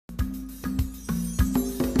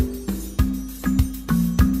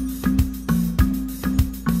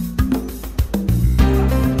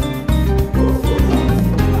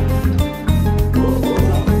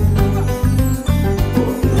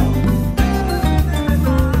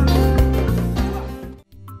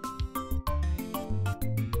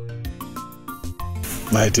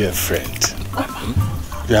My dear friend,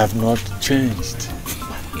 you have not changed.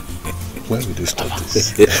 When will you stop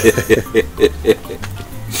this?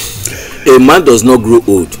 A man does not grow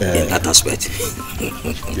old in that aspect.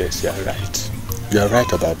 Yes, you are right. You are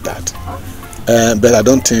right about that. But I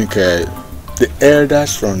don't think the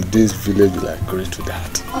elders from this village will agree to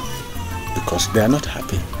that. Because they are not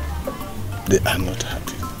happy. They are not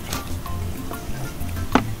happy.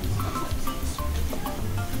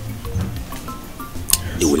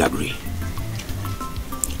 They will agree.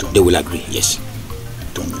 They will agree, yes.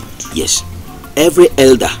 Yes. Every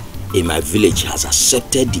elder in my village has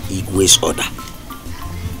accepted the Igwe's order.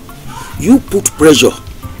 You put pressure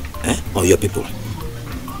on your people.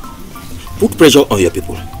 Put pressure on your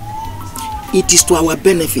people. It is to our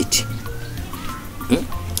benefit.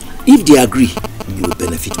 If they agree, you will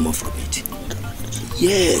benefit more from it.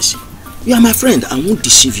 Yes. You are my friend. I won't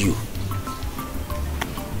deceive you.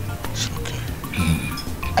 It's okay.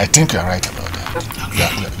 I think you are right about that. You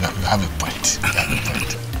have a point. You have a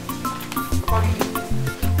point.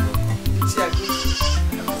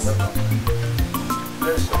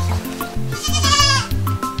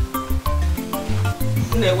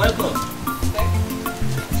 Welcome.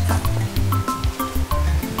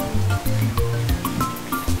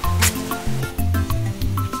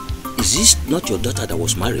 Is this not your daughter that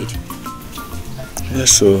was married?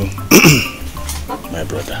 Yes, so my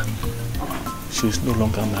brother, she is no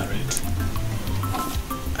longer married.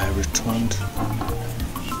 I returned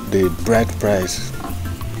the bride price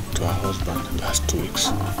to her husband last 2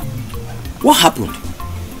 weeks. What happened?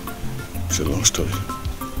 It's a long story.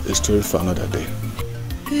 A story for another day.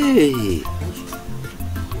 Hey,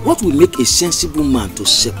 what will make a sensible man to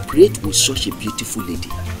separate with such a beautiful lady?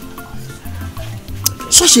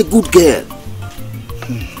 Such a good girl.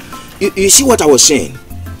 You see what I was saying?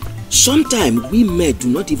 Sometimes we men do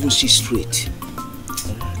not even see straight.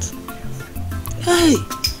 Hey.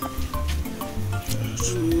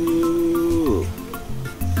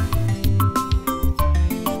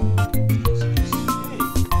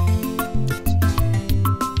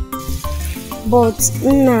 But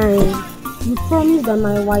Nai, you promised that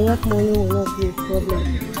my wife money will not be a problem.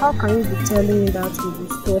 How can you be telling me that will be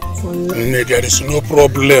stopped from you? There is no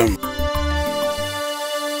problem.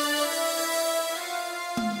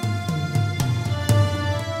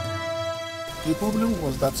 The problem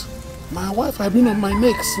was that my wife had been on my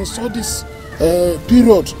neck since all this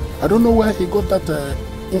period. I don't know where he got that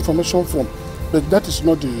information from, but that is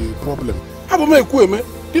not the problem. The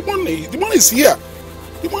money is here.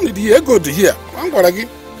 The money, the ego is here.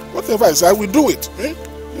 Whatever I say, I will do it.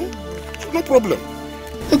 No problem.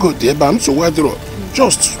 Ego there, but I'm so wide road.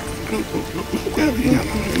 Just. Don't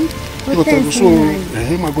worry,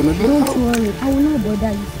 I will not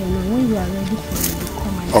bother you for now. When you are ready for me, you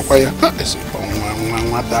come and okay.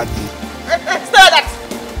 Stay that!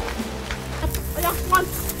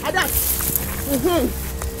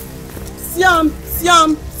 Siam.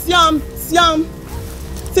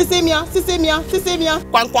 Sisemia.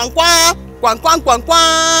 Kwang.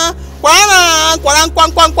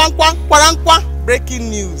 Breaking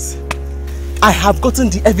news. I have gotten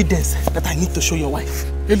the evidence that I need to show your wife.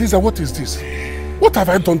 Eliza, what is this? What have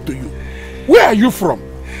I done to you? Where are you from?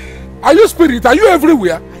 Are you spirit? Are you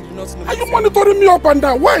everywhere? I do not know. Are you monitoring me up and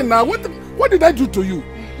down? Why now? What did I do to you?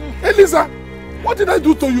 Eliza, what did I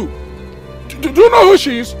do to you? Do you know who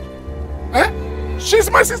she is? She's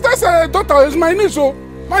my sister's daughter. It's my niece. So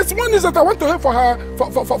my small niece that I want to help for her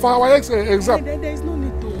our exam. There is no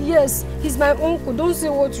need to. Yes, he's my uncle. Don't say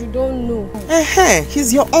what you don't know.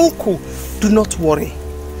 He's your uncle. Do not worry.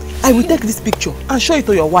 I will take this picture and show it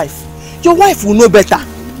to your wife. Your wife will know better.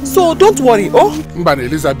 So don't worry, oh?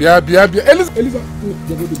 Eliza, Eliza.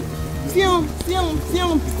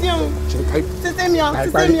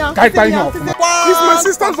 It's my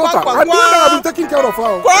sister's daughter. I know that I've been taking care of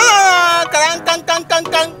her.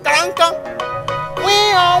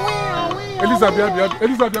 Eliza,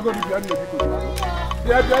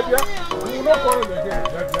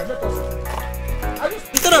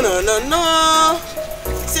 No.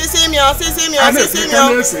 See me.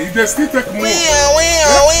 They still take more.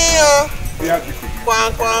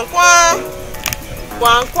 Quang.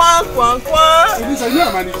 Eliza, you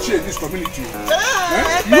are managing this community. You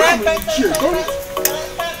are managing. Don't.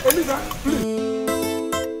 Eliza, please.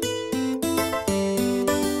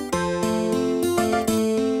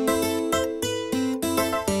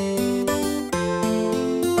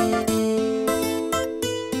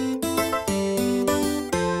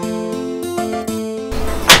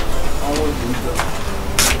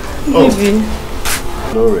 Oh,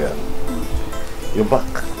 Gloria, you're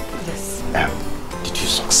back. Yes. Did you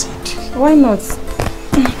succeed? Why not?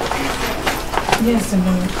 Yes,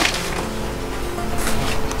 ma'am.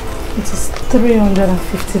 It is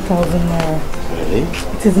 350,000 naira. Really?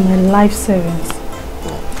 It is my life savings.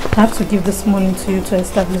 I have to give this money to you to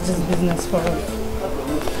establish this business for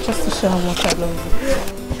us. Just to show how much I love you.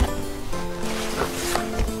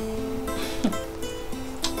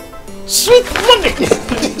 Sweet money!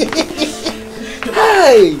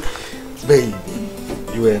 Hi! Baby,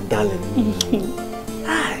 you were a darling.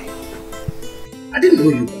 Hi! I didn't know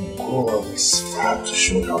you could go all this far to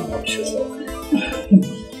show how much you love me.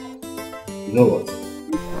 You know what?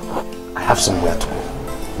 I have somewhere to go.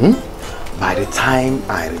 By the time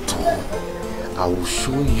I return, I will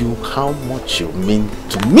show you how much you mean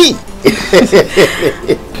to me.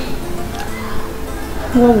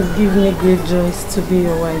 What would give me great joy is to be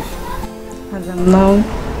your wife. As I'm now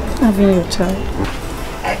having your child.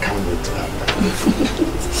 I can't wait to have that.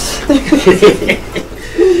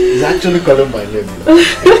 He's actually calling my name.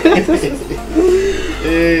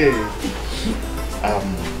 Hey.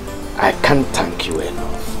 I can't thank you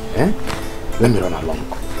enough. Eh? Let me run along.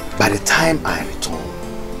 By the time I return,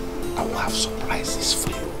 I will have surprises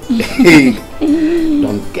for you.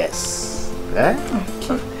 Don't guess. Eh?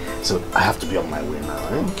 Okay. So I have to be on my way now.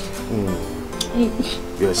 Eh?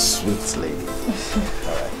 You're a sweet lady.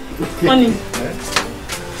 Alright. Honey,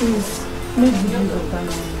 please, make the use of that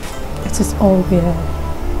money. It is all we have.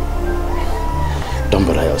 Don't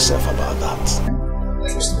bother yourself about that.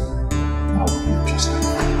 Trust me. I will be interested.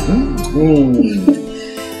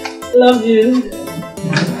 Love you.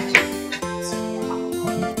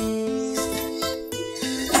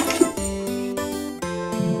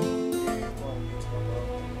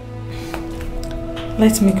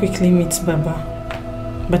 Let me quickly meet Baba.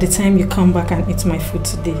 By the time you come back and eat my food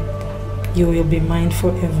today, you will be mine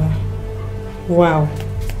forever. Wow,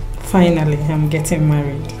 finally I'm getting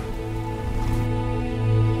married.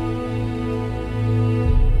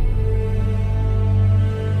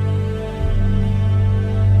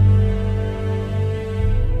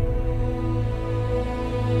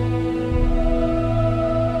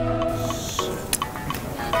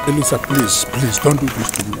 Eliza, please, don't do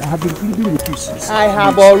this to me. I have been pleading with you since. I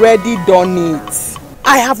have already done it.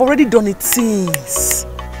 I have already done it since.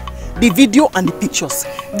 The video and the pictures,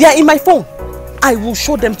 they are in my phone. I will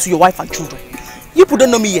show them to your wife and children. You people don't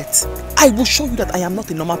know me yet. I will show you that I am not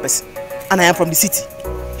a normal person. And I am from the city.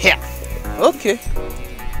 Here. Okay.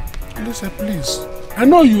 Eliza, please. I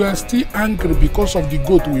know you are still angry because of the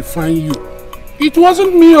goat we find you. It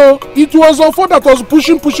wasn't me, oh. It was Okofo that was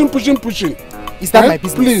pushing. Is that my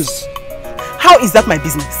business? Please. How is that my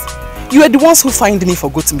business? You are the ones who find me for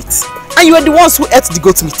goat meat. And you are the ones who ate the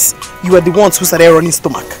goat meat. You are the ones who started running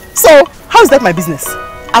stomach. So, how is that my business?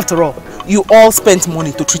 After all, you all spent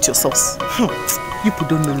money to treat yourselves. You people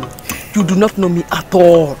don't know me. You do not know me at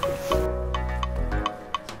all.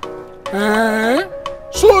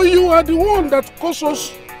 So you are the one that caused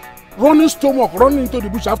us running stomach, running into the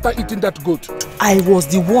bush after eating that goat? I was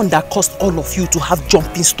the one that caused all of you to have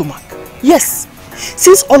jumping stomach. Yes.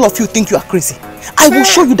 Since all of you think you are crazy, I will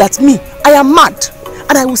show you that me, I am mad.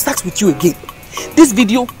 And I will start with you again. This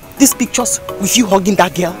video, these pictures with you hugging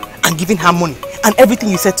that girl and giving her money and everything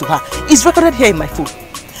you said to her is recorded here in my phone.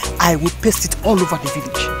 I will paste it all over the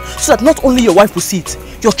village so that not only your wife will see it,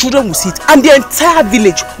 your children will see it, and the entire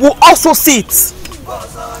village will also see it.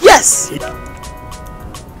 Yes.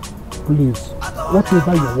 Please,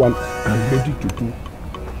 whatever you want, I'm ready to do.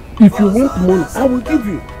 If you want money, I will give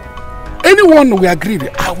you. Anyone we agree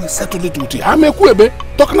with, I will settle it with you. I'm a kwebe,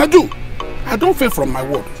 talking to you. I don't fail from my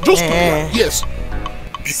word. Just yes.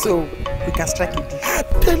 So we can strike a deal. I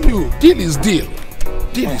tell you, deal is deal.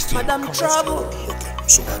 Deal is deal. Madam Trouble.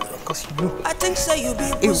 So, because you know. I think so you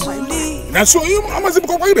be Pusuli. now so you must be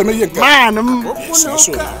going to make Man, yes,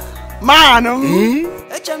 so. man.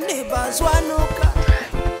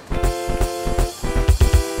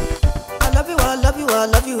 I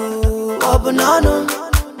love you. Oh, banana.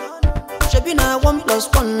 Shabina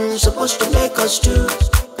 1+1 supposed to make us two.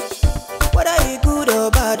 Whether you good or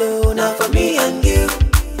bad, not for me and you.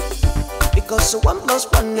 Because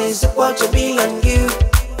 1+1 is equal to me and you.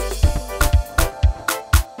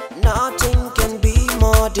 Nothing can be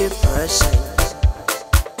more depressing.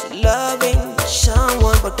 Loving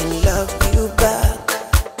someone but can love you back.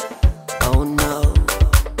 Oh no.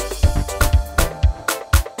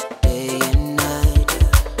 Day and night.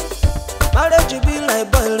 Marriage be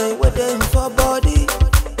like boiling with them for body.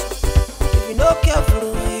 If you're not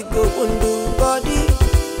careful, you go undo body.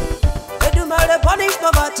 They do marry punish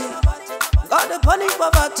poverty. God they punish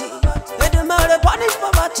poverty. They do marry punish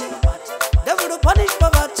poverty. Devil to punish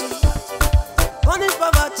poverty. Punish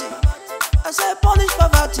poverty. I say punish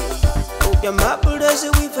poverty. Hope your map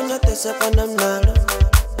Sapanam Nala.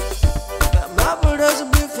 My brothers will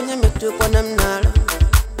be finished to Panam Nala.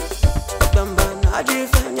 Bamba, I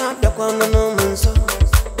drift and not the Quamano so.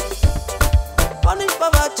 Punish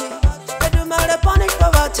poverty, I do matter punish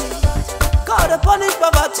poverty. God, punish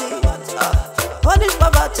poverty, punish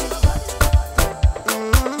poverty.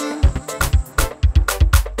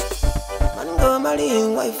 Man go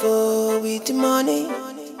marrying wife with money.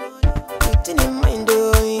 With in mind,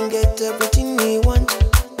 you get everything you want.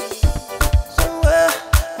 Somewhere,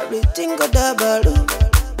 everything got a balloon.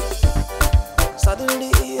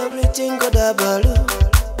 Suddenly, everything got a balloon.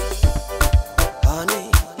 Honey,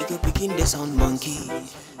 you go begin the sound monkey.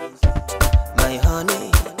 My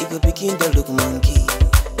honey, you go begin the look monkey.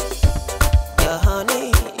 Yeah,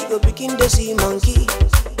 honey, you go begin the see monkey.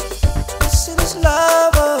 See this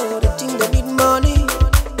love, oh, the thing that need money.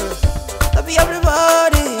 Love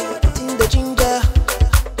everybody, the thing that ginger.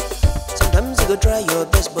 Sometimes you go try your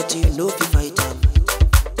best, but you know if you fight them.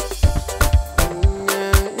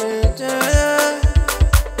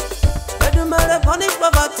 Punish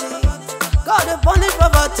poverty, God punish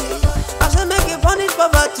poverty. I say make you punish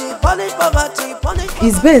poverty, punish poverty, punish poverty.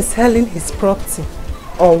 Is Ben selling his property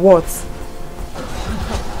or what? I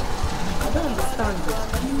don't understand.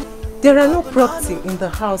 There are no property in the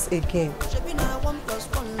house again.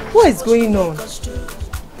 What is going on?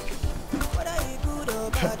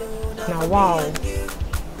 Now wow,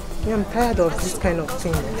 I'm tired of this kind of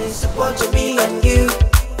thing.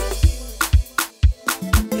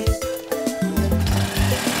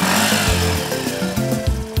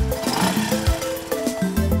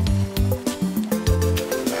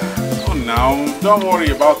 Don't worry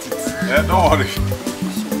about it. Yeah, don't worry.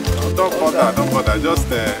 Don't bother. Just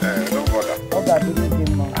don't bother.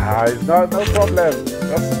 It's not no problem.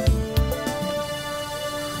 Just.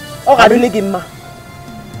 I don't give ma.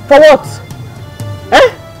 For what? Eh?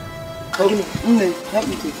 Okay, help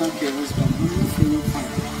me to thank your husband. I'm not feeling fine.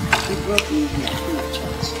 He brought me here free of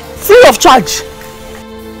charge. Free of charge?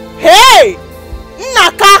 Hey!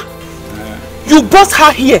 Naka! You brought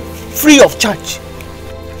her here free of charge.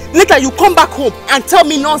 Later you come back home and tell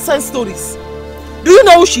me nonsense stories. Do you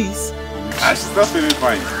know who she is? She's not feeling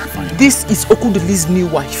fine. This is Okudili's new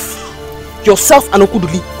wife. Yourself and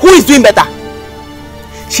Okudili. Who is doing better?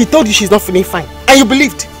 She told you she's not feeling fine. And you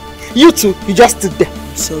believed. You two, you just stood there.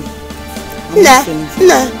 Sorry. Nah,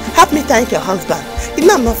 help me thank your husband. You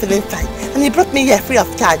know I'm not feeling fine. And he brought me here free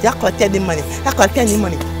of charge. I can't tell the money. I can't tell any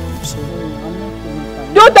money. Sorry, I'm not feeling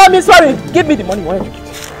fine. Don't tell me sorry. Give me the money. Why don't you give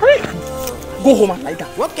it? Go home and lie down.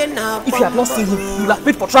 If you have not seen him, you will have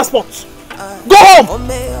paid for transport. Go home!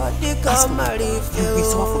 You will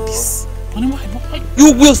suffer for this.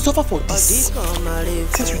 You will suffer for this.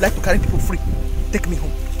 Since you like to carry people free, take me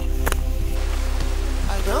home.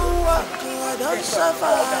 I don't work, I don't suffer,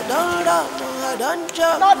 I don't love, I don't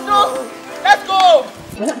job. No. Let's go!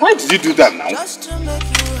 Why did you do that now? Just to make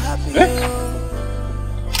you happy.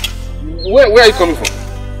 Where are you coming from?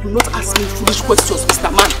 Do not ask me foolish questions, Mr.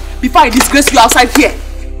 Man, before I disgrace you outside here. You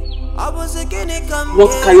want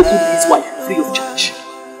to carry Okudili's wife free of charge.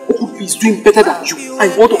 Okudili is doing better than you,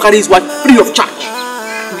 and you want to carry his wife free of charge.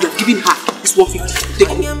 You are giving her this 150. Take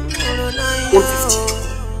home. 150.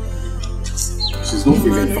 She's not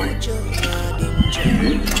feeling fine.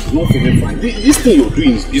 She's not feeling fine. This thing you're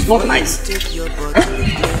doing is not nice.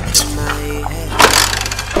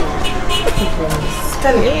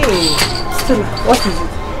 Stella, what is it?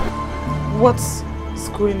 What's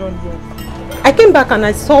going on here? I came back and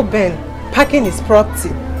I saw Ben packing his property.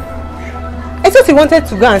 I thought he wanted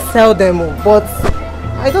to go and sell them, but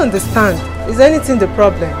I don't understand. Is anything the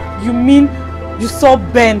problem? You mean you saw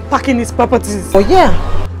Ben packing his properties? Oh yeah.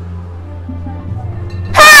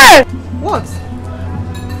 Hey! What?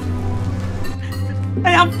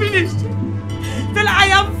 I am finished. Stella, I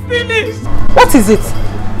am finished. What is it?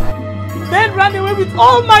 Ben ran away with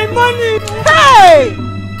all my money. Hey!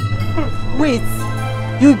 Wait,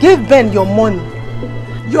 you gave Ben your money.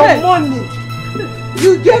 Your money.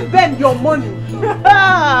 You gave Ben your money.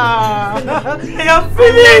 I am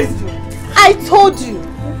finished. I told you.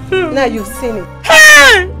 Now you've seen it.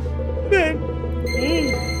 Hey! Ben.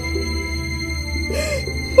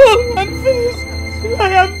 Oh, I'm finished. I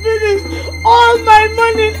am finished. All my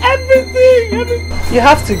money, everything. You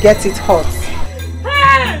have to get it hot.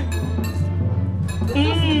 Hey!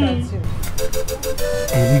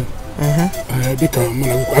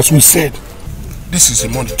 As we said, this is the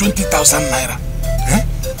money, 20,000 naira.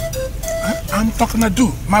 I'm talking to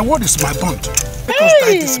do. My word is my bond. Let us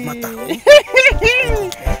die this matter.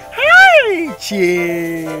 Hi,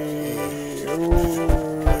 Che.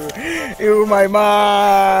 Oh, my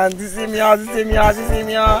man. This is me.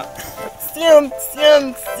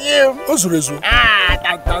 Ozurezu.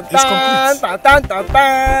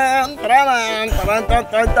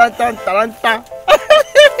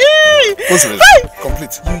 Ozurezu,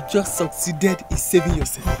 complete. You just succeeded in saving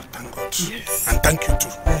yourself. Oh, thank God. Yes. And thank you too.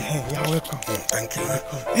 You're welcome. Thank you.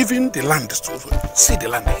 Even the land is too. See the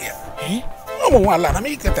land here. No one land. I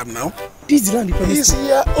mean, you get them now. This is the land you promised. It's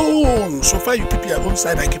your own. So far you keep your own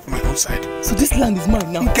side, I keep my own side. So this land is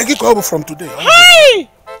mine now. Can you go over from today? Hey!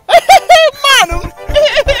 Man!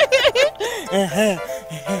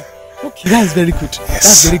 Okay, that is very good. Yes.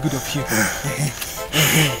 That's very good of you.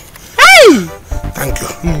 Hey! Thank you.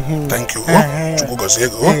 Thank you. God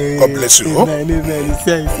bless you.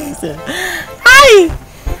 Hi!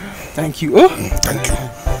 Thank you. Thank you.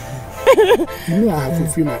 You know I have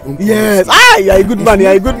fulfilled my own. Yes. You're a good man.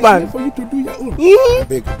 You're a good man. For you to do your own. I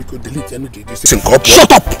beg, because delete anything.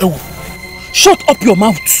 Shut up! Shut up your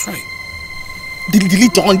mouth.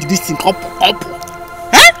 Delete on this thing up.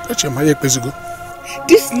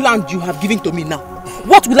 This land you have given to me now,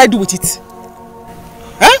 what will I do with it?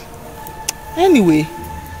 Anyway,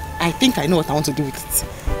 I think I know what I want to do with it.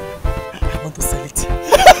 I want to sell it.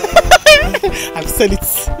 I'll sell it.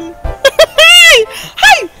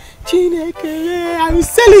 Hi! I will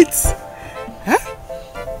sell it.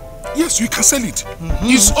 Yes, you can sell it.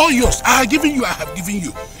 It's all yours. I have given you.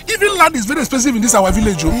 Even land is very expensive in this our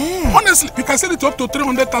village. Honestly, you can sell it up to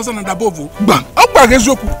 300,000 and above. Bam!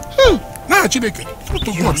 Now, Chineke,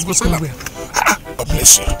 God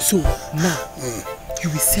bless you. So now, you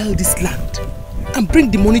will sell this land and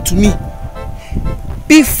bring the money to me.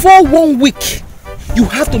 Before 1 week, you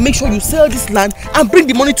have to make sure you sell this land and bring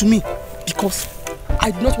the money to me. Because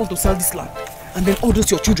I do not want to sell this land. And then all those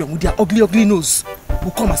your children with their ugly nose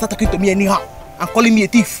will come and start talking to me anyhow and calling me a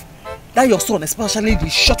thief. That your son, especially the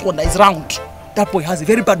short one that is round, that boy has a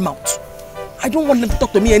very bad mouth. I don't want them to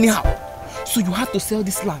talk to me anyhow. So you have to sell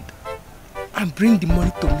this land and bring the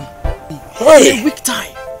money to me. In a week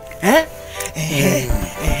time.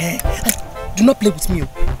 Do not play with me,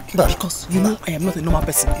 because you know I am not a normal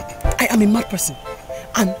person. I am a mad person.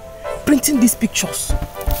 And printing these pictures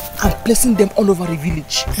and placing them all over the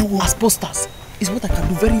village as posters is what I can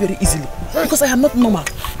do very, very easily. Because I am not normal.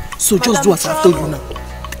 So just do as I told you now.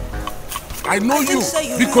 I know you.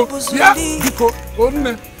 Biko.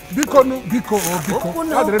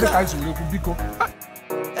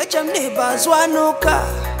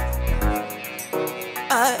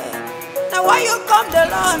 Now why you come the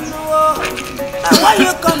land? Now why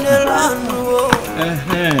you come the land?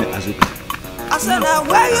 I said now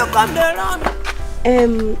why you come the land?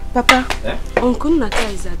 Papa, Uncle Naka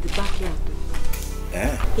is at the backyard.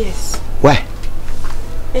 Yes. Why?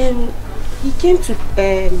 He came to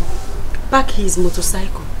park his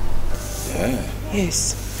motorcycle.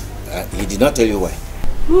 Yes. He did not tell you why?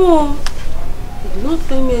 No. He did not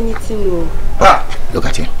tell me anything, no. Look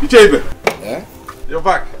at him. You're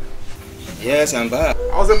back. Yes, I'm back.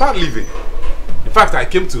 I was about leaving. In fact, I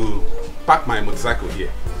came to park my motorcycle here.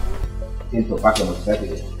 Came to park your motorcycle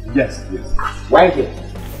here? Yes. Why here?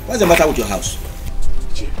 What's the matter with your house?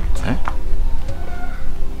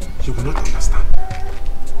 You will not understand.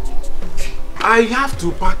 I have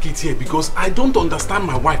to park it here because I don't understand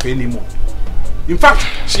my wife anymore. In fact,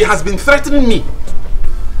 she has been threatening me.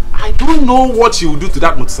 I don't know what she will do to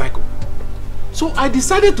that motorcycle. So I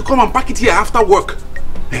decided to come and park it here after work.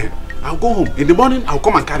 I'll go home. In the morning, I'll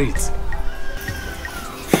come and carry it.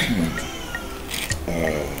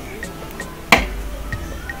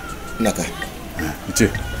 Naka.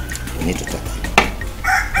 We need to talk.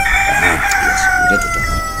 Yes, we need to talk.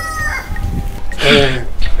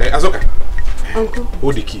 Azoka. Uncle.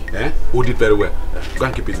 Hold the key. Hold it very well. Go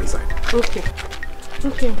and keep it inside. Okay.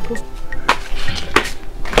 Okay, Uncle.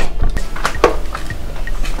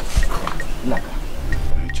 Naka.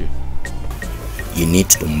 You need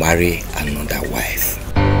to marry another wife.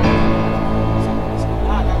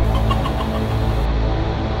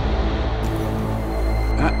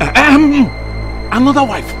 Another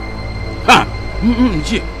wife?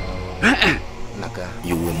 Naka,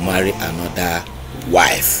 you will marry another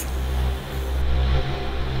wife.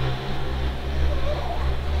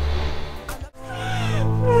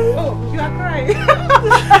 Oh, you are crying.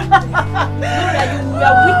 Nora, you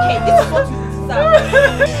are wicked. This is what you deserve.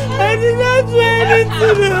 I did not do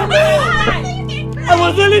anything. I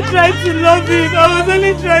was only trying to love him. I was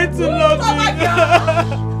only trying to love him.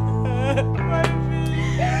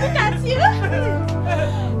 Look at you.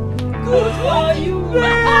 Good for you.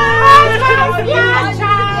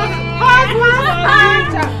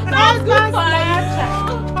 That's good for you.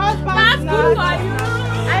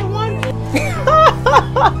 I want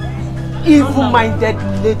Evil-minded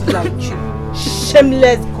lady like you.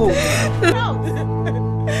 shameless goat.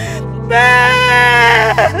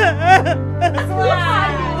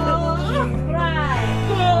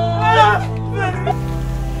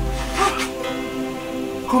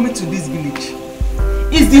 Coming to this village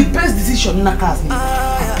is the best decision Nnaka has made.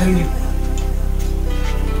 I'm telling you.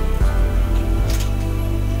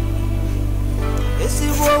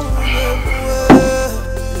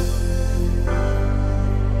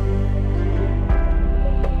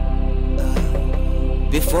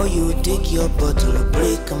 Before you take your bottle,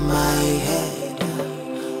 break my head.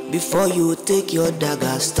 Before you take your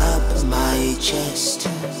dagger, stab my chest.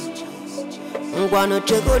 Ngwano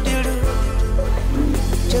chego dilu,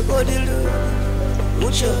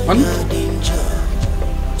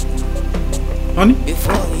 honey?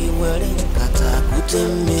 Before you were kata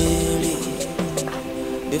kutemeli.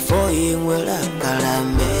 Before you were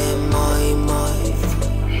kalame moi moi.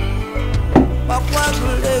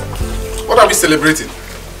 What are we celebrating?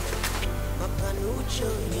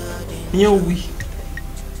 Yeah, we.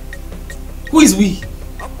 Who is we?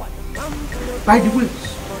 By the way,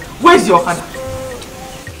 where is your Okada?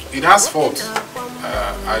 It has fault.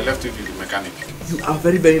 I left it with the mechanic. You are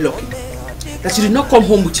very, very lucky that you did not come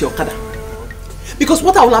home with your Okada. Because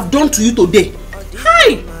what I will have done to you today,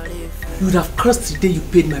 hi! You would have cursed the day you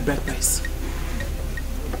paid my bride price.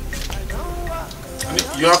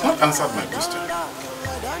 You have not answered my question.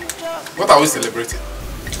 What are we celebrating?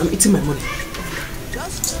 I'm eating my money.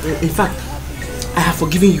 In fact, I have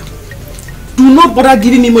forgiven you. Do not bother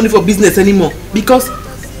giving me money for business anymore because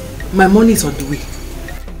my money is on the way.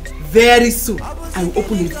 Very soon, I will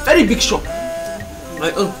open a very big shop.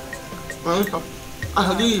 My own.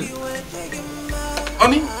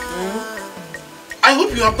 Honey, I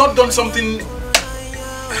hope you have not done something.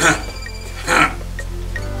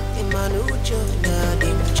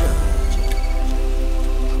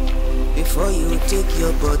 Before you take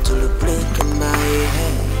your bottle, break my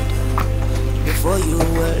head. Before you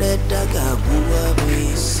will let the gabu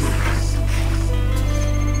be see.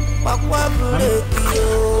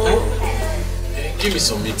 Give me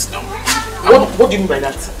some meat now. What do you mean by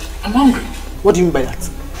that? I'm hungry. What do you mean by that?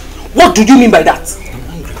 What do you mean by that? I'm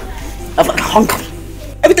hungry. I'm hungry.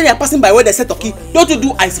 Every time you're passing by where they say Turkey, don't you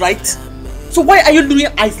do eyes right? So why are you doing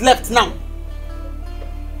eyes left now?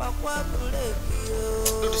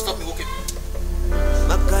 Don't disturb me, okay?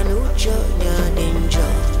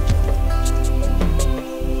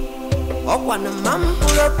 When a man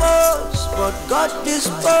propose, but God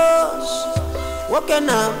dispose. What can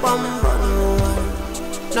a bamba no one?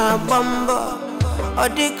 Na bamba,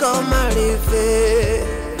 odiko marife.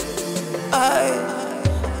 Ay,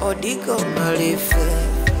 odiko marife.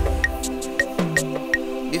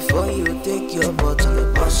 Before you take your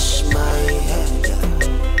bottle, bust my head.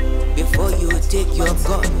 Before you take your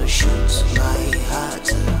gun, shoot my heart.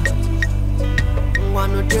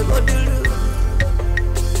 Wanna take a deal.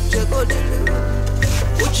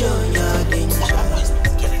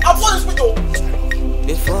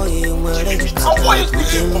 Before you were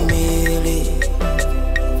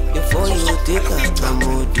before you take a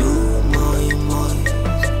do moi.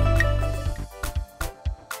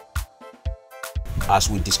 As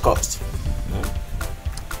we discussed,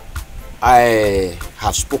 I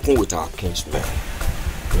have spoken with our kinsmen,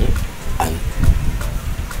 and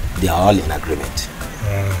they are all in agreement.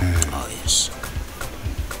 Oh yes.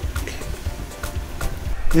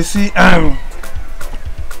 You see,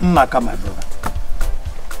 Nnaka, my brother.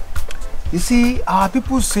 You see, our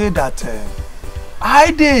people say that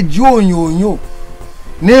I did yo. If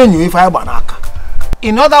I banaka.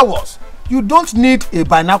 In other words, you don't need a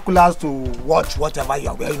binoculars to watch whatever you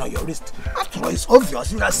are wearing on your wrist. After all, it's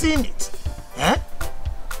obvious. You are seeing it. Eh?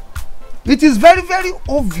 It is very, very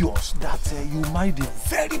obvious that you married a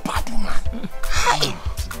very bad woman. Hi.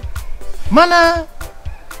 Mana,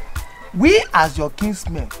 we as your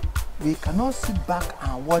kinsmen, we cannot sit back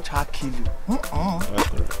and watch her kill you.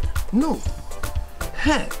 No.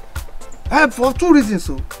 Hey. For two reasons.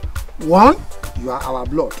 So, one, you are our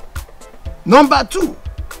blood. Number two,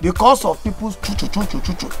 because of people's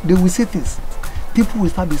they will say things. People will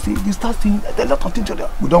start saying, a lot of things.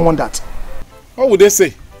 We don't want that. What would they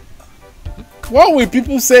say? What will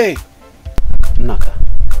people say? Nnaka,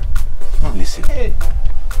 listen.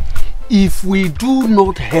 If we do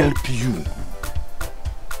not help you,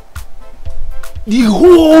 the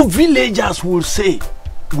whole villagers will say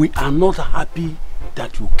we are not happy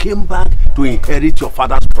that you came back to inherit your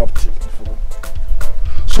father's property.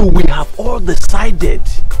 So we have all decided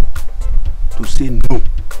to say no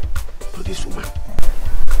to this woman.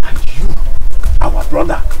 And you, our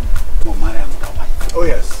brother, will marry another wife. Oh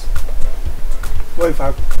yes. What if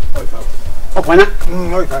I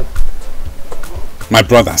My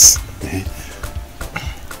brothers,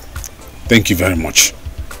 thank you very much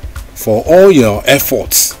for all your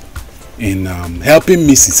efforts in helping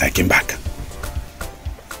me since I came back.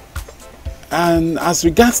 And as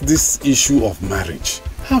regards this issue of marriage,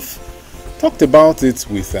 I've talked about it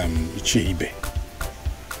with Icheibe.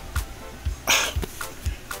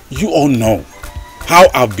 You all know how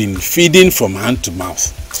I've been feeding from hand to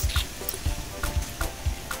mouth.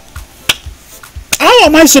 How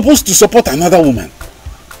am I supposed to support another woman?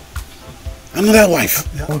 Another wife?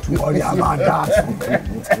 Don't worry about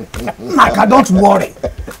that. Naka, don't worry.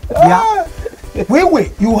 Yeah.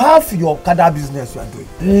 Wait. You have your kada business you are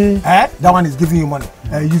doing. That one is giving you money.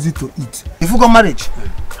 Use it to eat. If you got marriage,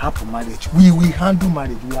 happy marriage. We will handle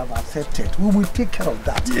marriage. We have accepted. We will take care of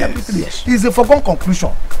that. Yes. It's a foregone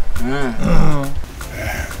conclusion.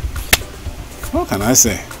 What can I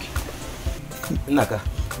say? Naka.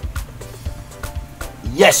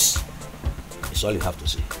 Yes. That's all you have to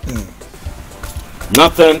say.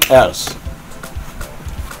 Nothing else.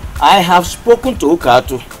 I have spoken to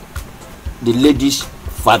Okatu, the lady's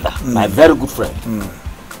father, my very good friend.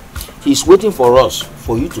 He's waiting for us,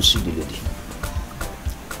 for you to see the lady.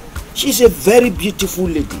 She's a very beautiful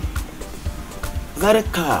lady. Very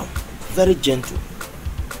calm, very gentle.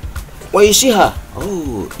 When you see her,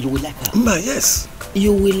 oh, you will like her. Yes.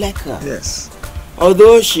 You will like her. Yes.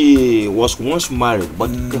 Although she was once married,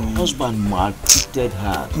 but the husband maltreated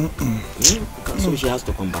her. So she has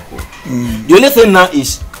to come back home. The only thing now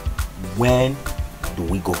is, when do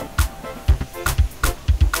we go?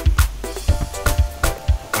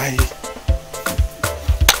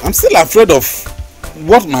 I'm still afraid of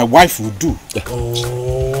what my wife will do.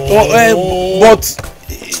 But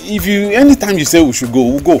if anytime you say we should go,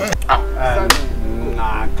 we'll go.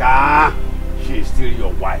 Naga, she's still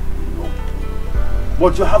your wife, you know.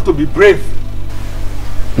 But you have to be brave.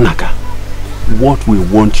 Naga, what we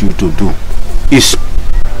want you to do is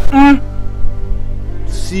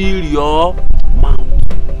seal your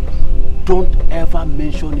mouth. Don't ever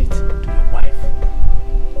mention it to your wife.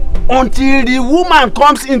 Until the woman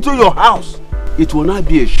comes into your house, it will not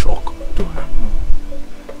be a shock to her.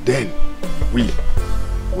 Then we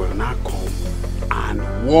will not come and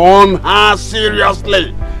warn her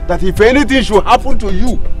seriously that if anything should happen to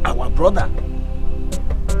you, our brother,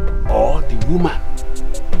 or the woman,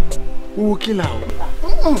 we will kill her.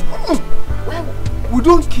 We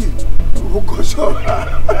don't kill. We will console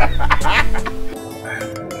her.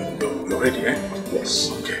 You're ready, eh?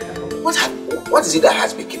 Yes. Okay. What is it that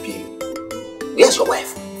has been keeping you? Where's your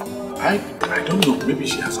wife? I don't know. Maybe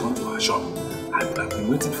she has gone to her shop. I've been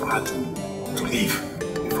waiting for her to leave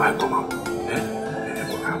before I come out.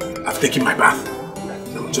 I've taken my bath.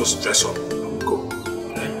 Just dress up and go.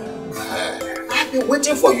 I've been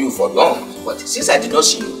waiting for you for long, but since I did not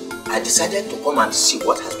see you, I decided to come and see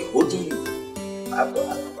what has been holding you.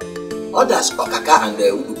 Others, Okaka and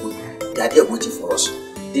Udugu, they are there waiting for us.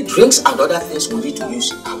 The drinks and other things we need to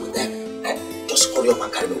use are with them. Just hurry up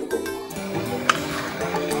and carry me. We'll go.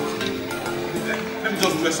 Let me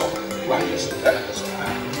just dress up.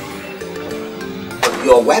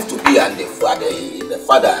 Your wife to be and the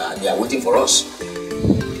father, they are waiting for us.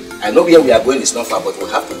 I know where we are going is not far, but we'll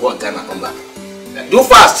have to go on time and come back. Do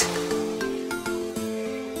fast!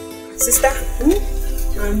 Sister,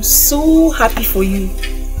 I'm so happy for you.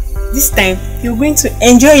 This time, you're going to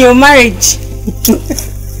enjoy your marriage.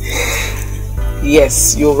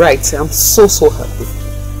 Yes, you're right. I'm so happy.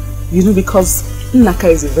 You know, because Naka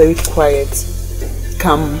is a very quiet,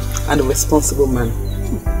 calm and responsible man.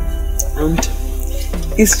 And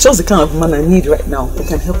it's just the kind of man I need right now who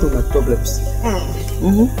can help me with my problems.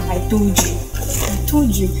 I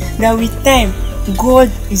told you that with time, God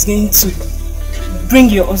is going to bring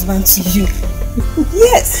your husband to you.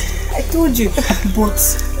 Yes, I told you. But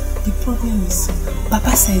the problem is,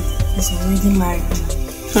 Papa said he's already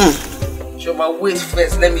married. Show my waist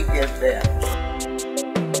first, let me get there.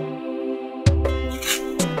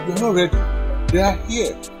 You're not ready. They are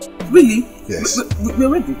here. Really? Yes. We're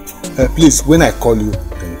ready. Please, when I call you,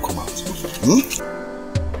 then you come out.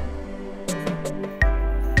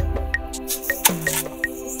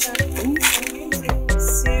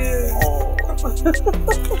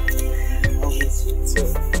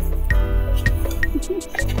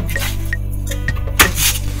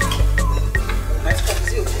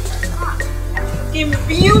 Looking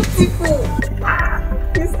beautiful.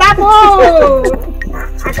 Sister Mo!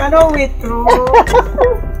 I cannot wait to.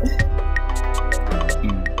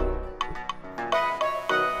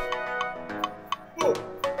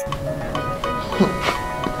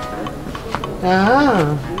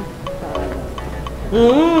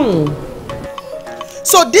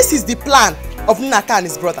 So this is the plan of Nnaka and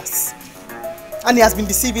his brothers. And he has been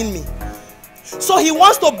deceiving me. So he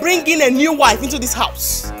wants to bring in a new wife into this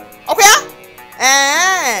house. Okay?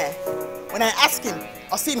 When I ask him,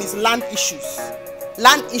 I'll see him is land issues.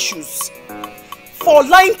 Land issues. For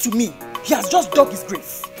lying to me, he has just dug his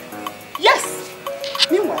grave. Yes.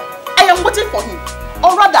 Meanwhile, I am waiting for him.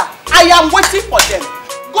 Or rather, I am waiting for them.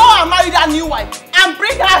 Go and marry that new wife and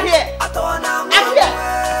bring her here. And here.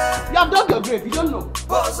 You have dug your grave, you don't know.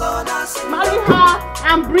 Marry her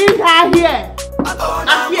and bring her here.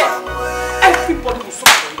 And here. Everybody will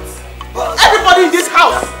suffer it. Everybody in this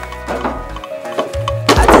house.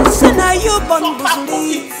 I think say now you born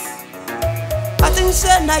Busuli. I think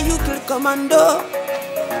say now you kill commando.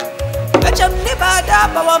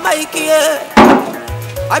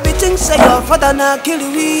 I be think say your father na kill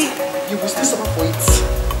we. You will still suffer for it.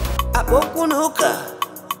 Abokunuka.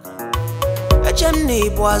 Echemni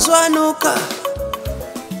boazoanuka.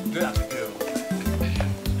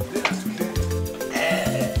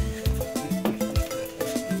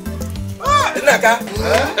 Enaka.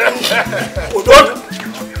 Odon.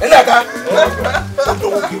 Enaka.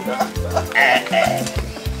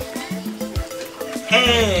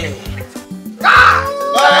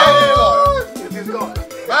 It is gone.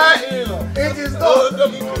 It is gone.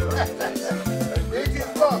 It is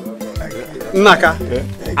gone. Naka,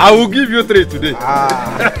 I will give you 3 today.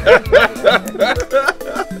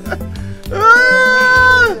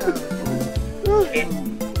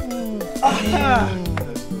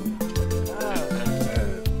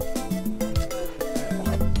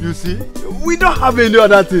 You see, we don't have any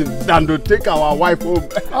other thing than to take our wife home.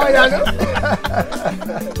 Oh, yeah.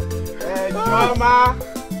 Choma!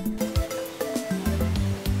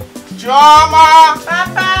 Choma!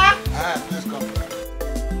 Papa! Please come.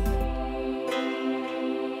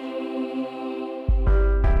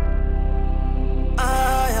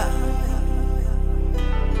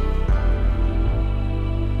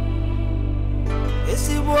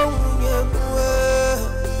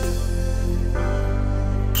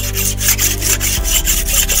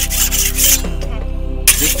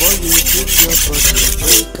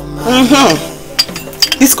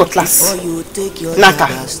 This cutlass, Naka,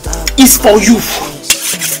 is for you.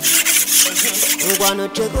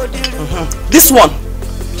 This one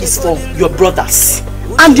is for your brothers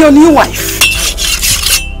and your new wife.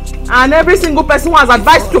 And every single person who has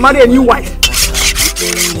advised to marry a new wife.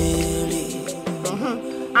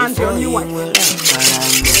 And your new wife.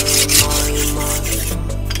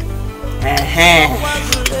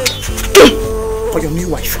 For your new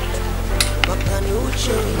wife.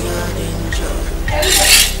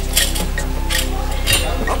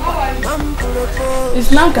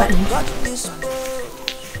 Is Nanka in?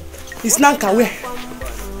 Is Nanka where?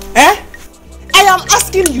 Eh? I am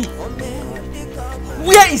asking you.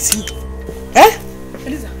 Where is he? Eh?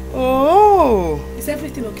 Eliza. Oh. Is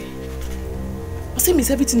everything okay? Asim, is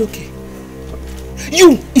everything okay?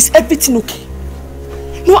 You, is everything okay?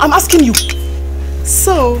 No, I'm asking you.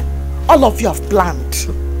 So, all of you have planned.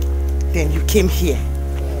 Then you came here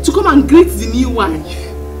to come and greet the new wife.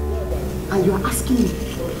 And you are asking me,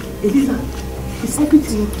 Eliza, is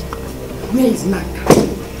everything okay? Where is Nanka?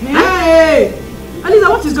 Hey! Eliza,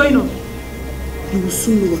 what is going on? You will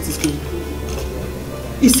soon know what is going on.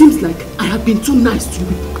 It seems like I have been too nice to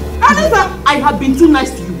you. Eliza, I have been too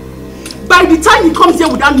nice to you. By the time he comes here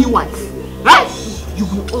with that new wife, right? You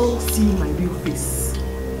will all see my real face.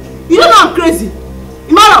 You don't know I'm crazy.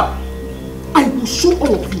 Imara, I will show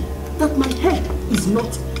all of you that my head is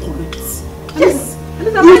not correct. Yes,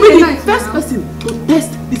 you will be the first person to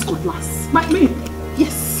test this cutlass. Me?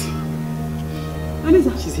 Yes.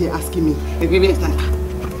 Eliza, she's here asking me. Where is Naka?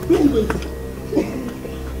 Where are you going?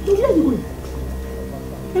 Where are you going?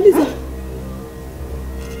 Eliza,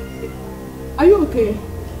 are you okay?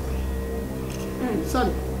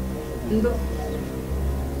 Sorry. No.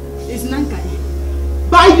 It's Nanka.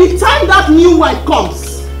 By the time that new wife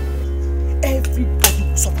comes, everybody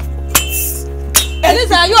will suffer for it.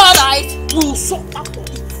 Eliza, are you alright? Will suffer for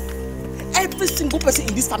it. Every single person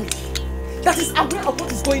in this family that is aware of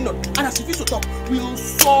what is going on and has refused to talk will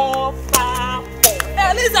suffer for it.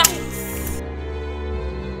 Eliza!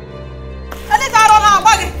 Eliza, I don't know.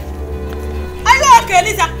 Are you okay,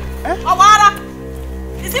 Eliza? Awara?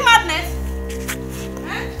 Is it madness?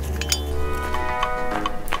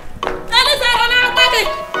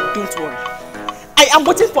 Don't worry. I am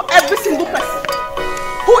waiting for every single person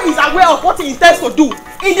who is aware of what he intends to do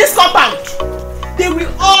in this compound. They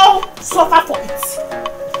will all suffer for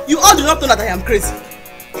it. You all do not know that I am crazy.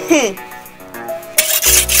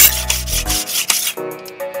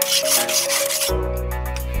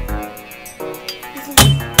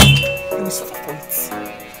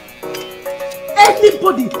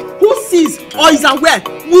 Anybody who sees or is aware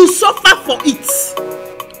will suffer for it.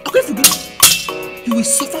 Okay, forget. You will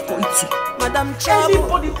suffer for it too. Madam Trouble.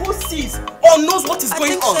 Anybody who sees or knows what is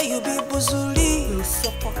going on, you be Buzuli. will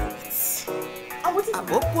suffer for it. And what is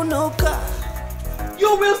you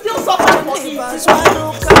will still suffer for it.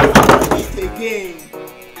 Again.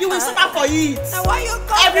 You will suffer for it. Now why you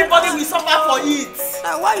come? Everybody will suffer for it.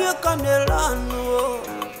 Now why you come to run?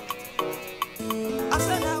 I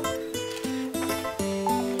said now.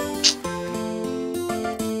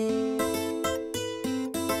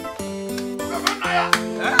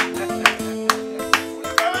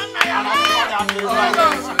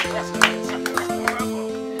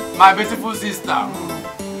 My beautiful sister.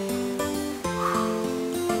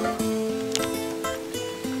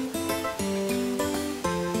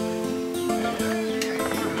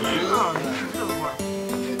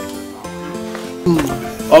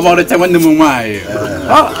 About the time when the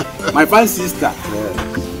my fine sister.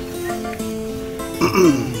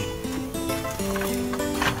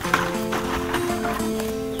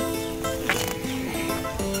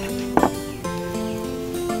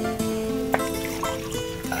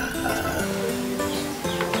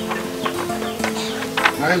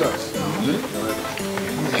 My lord.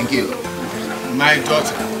 Thank you. My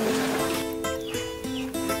daughter.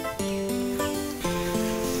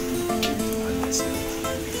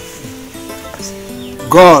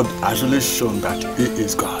 God has really shown that He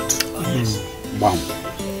is God. Wow.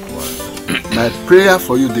 My prayer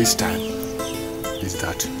for you this time is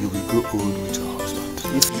that you will grow old with your husband.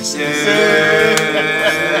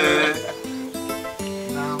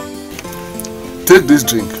 Take this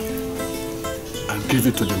drink and give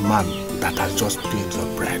it to the man that has just paid your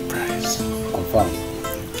bride price. Confirm.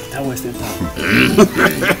 That was the time.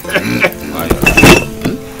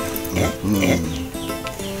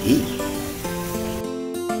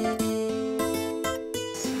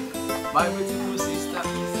 My beautiful sister.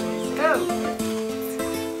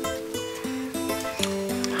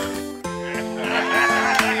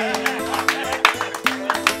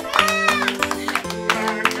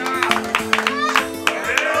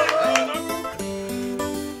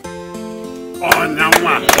 Oh, now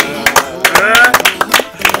what?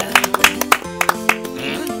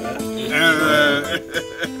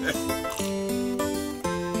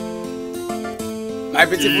 My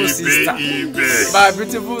beautiful sister. My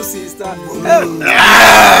beautiful sister.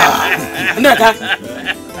 Emeka,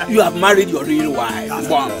 you have married your real wife. That's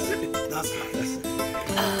right.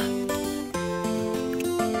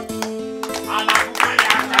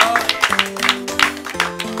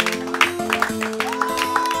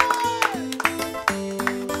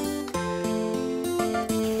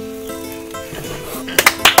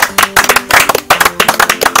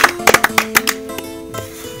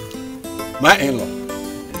 My in-law,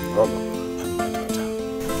 and my daughter,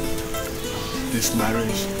 this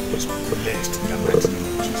marriage is blessed in the mighty name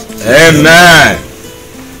of Jesus. Amen.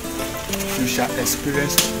 You shall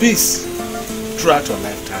experience peace throughout your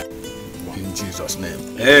lifetime. In Jesus' name.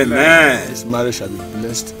 Amen. This marriage shall be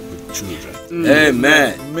blessed with children.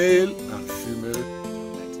 Amen. Male and female.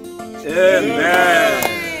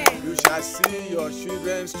 Amen. You shall see your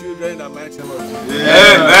children's children in the mighty name of Jesus.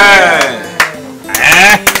 Amen.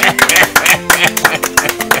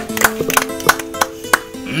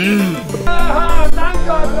 Thank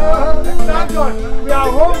God, thank God. We are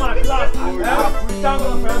home at last. We thank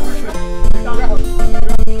God for everything. We thank God.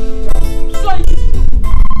 So it is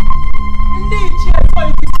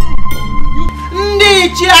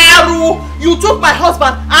true. You took my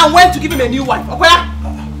husband and went to give him a new wife. Okay?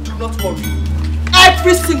 Do not worry.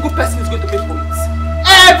 Every single person is going to pay for it.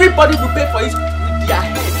 Everybody will pay for it with their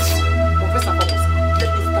head. But first and foremost, let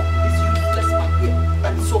me start with this useless man here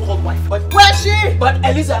and his so-called wife. But where is she? But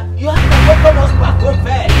Eliza, you have to welcome us back home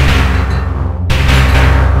first.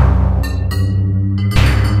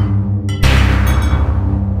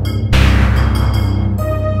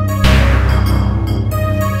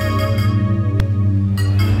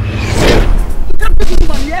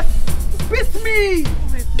 Beat me!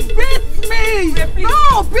 Beat me!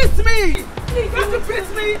 No, beat me! You have to beat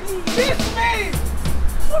me! Beat me!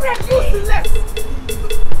 You're useless!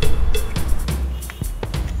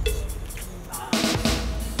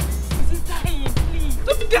 He's dying, please!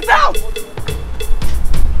 Just get out!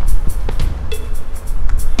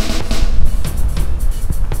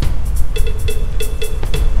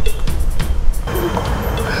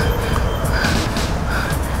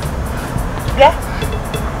 Yeah?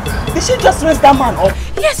 Did she just raise that man up?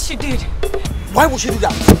 Yes, she did. Why would she do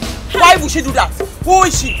that? Why would she do that? Who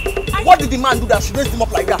is she? What did the man do that she raised him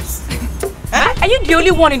up like that? Are you the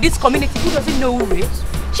only one in this community who doesn't know who is?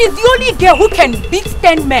 She's the only girl who can beat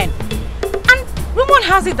 10 men. And rumor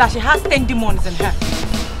has it that she has 10 demons in her.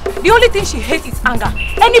 The only thing she hates is anger.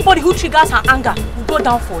 Anybody who triggers her anger will go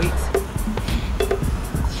down for it.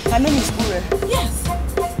 Her name is Ure. Yes.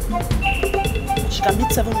 She can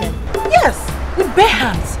beat 7 men. Yes, with bare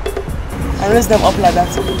hands. And raise them up like that.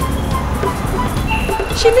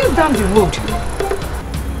 She lives down the road.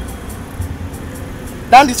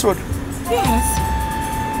 Down this road? Yes.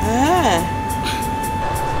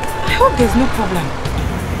 I hope there's no problem.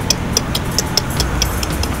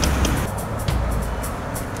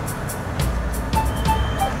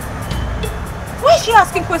 Why is she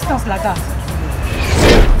asking questions like that?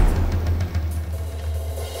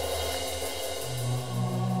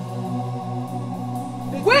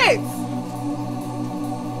 Wait!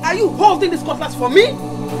 Are you holding this cutlass for me?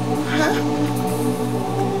 Huh?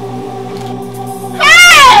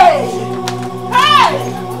 Hey! Hey!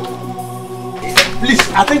 Please,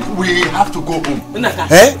 I think we have to go home.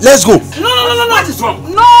 Hey, let's go. No. What is wrong?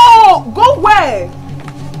 No! Go where?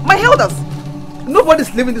 My elders.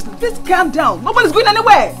 Nobody's leaving this. Please calm down. Nobody's going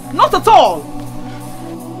anywhere. Not at all.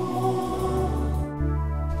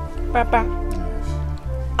 Papa,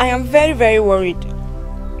 I am very, very worried.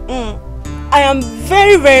 I am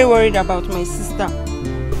very, very worried about my sister.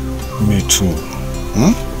 Me too.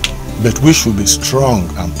 But we should be strong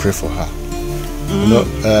and pray for her. You know,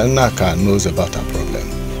 Naka knows about her problem.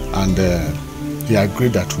 And he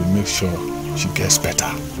agreed that we'll make sure she gets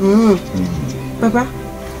better. Papa,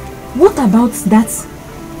 what about that,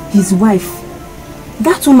 his wife?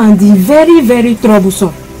 That woman, the very, very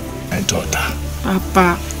troublesome. My daughter.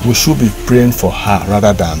 Papa. We should be praying for her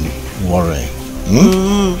rather than worrying.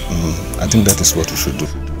 I think that is what we should do.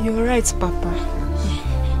 You're right, Papa.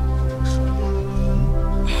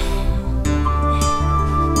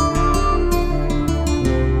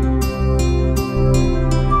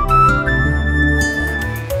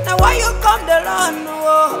 Now why you come the land?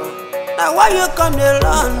 Now why you come the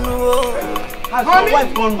land? Has your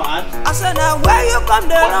wife gone mad? I said now where you come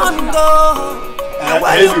the land go? Now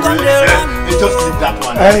why you come the land? Just leave that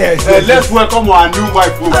one. Let's welcome our new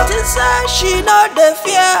wife. I think say she know the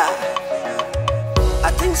fear.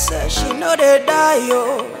 I think say she know the die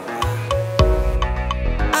yo.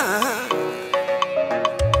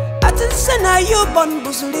 I think say now you born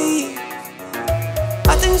busuli.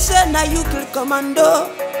 I think say now you kill commando.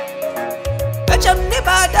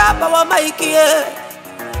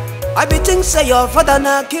 I be think say your father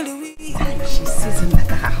na kill you. She sees him like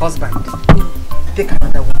her husband. Take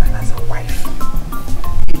another woman as a wife.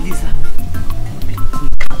 Eliza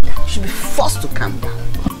should be forced to calm down.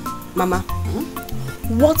 Mama,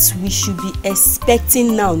 what we should be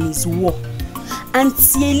expecting now is war.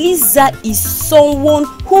 Auntie Eliza is someone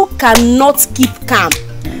who cannot keep calm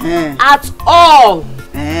at all.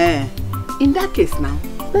 In that case now,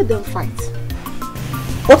 let them fight.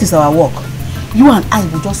 What is our work? You and I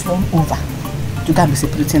will just run over to go and be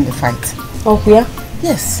separating the fight. Oh, yeah?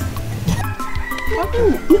 Yes.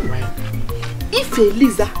 If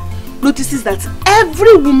Eliza notices that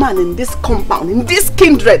every woman in this compound, in this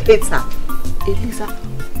kindred hates her, Eliza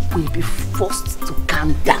will be forced to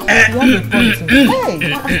calm down. Hey,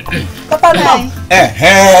 Papa,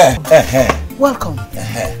 welcome.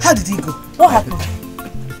 How did he go? What happened?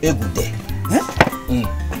 A good day.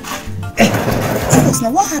 Now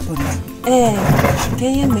what happened now? Can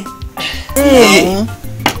you hear me?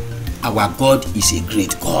 Our God is a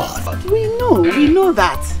great God. We know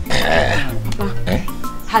that. Papa,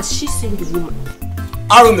 has she seen the woman?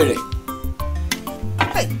 Arumere.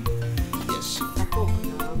 Hey. Yes.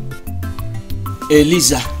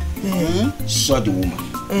 Eliza saw the woman.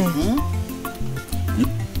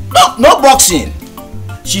 No boxing.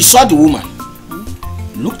 She saw the woman.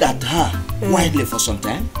 Looked at her widely for some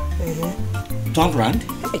time. Turned round.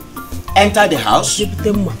 Entered the house.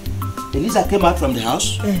 Eliza came out from the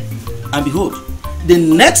house. And behold, the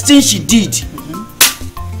next thing she did,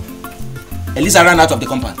 Eliza ran out of the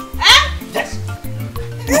compound. Yes.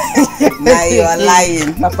 Now you are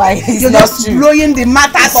lying, Papa. It's You're not just true. blowing the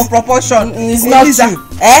matter for proportion. It's not true.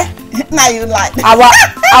 Now you lie.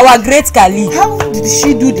 Our great Kali. How did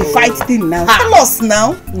she do the fight thing now? Tell us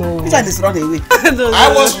now. No. Which one is run away?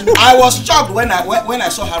 I was shocked when I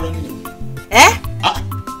saw her running away.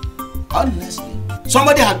 Honestly,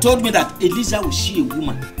 somebody had told me that Eliza will see a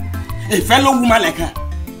woman, a fellow woman like her,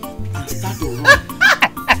 and start to run.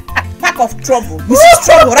 Pack of trouble. This is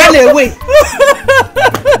trouble. Run away.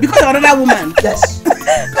 Because of another woman. Yes.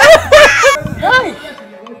 Hey.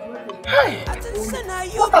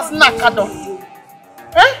 What has Naka done?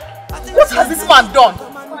 What has this man done?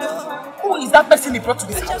 Who is that person he brought to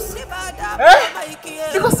this house?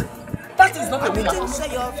 Because that is not a woman.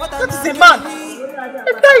 That is a man.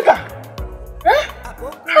 A tiger. Eh?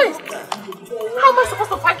 Hey, how am I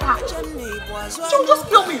supposed to fight her? She will just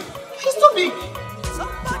kill me. She's too big.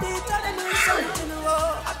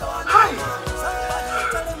 Hi.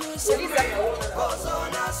 Eliza.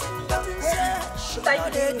 What are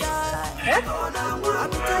you doing? Eh?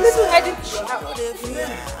 Little headed.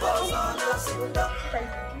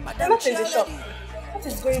 You're not in the shop. What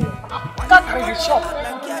is going on? Got her in the shop.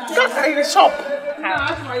 Got her in the shop.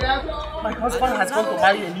 My husband has gone to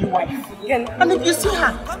marry a new wife. And if you see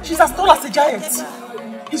her, she's as tall as a giant.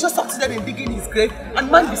 He's just succeeded in digging his grave and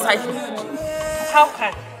man beside him. How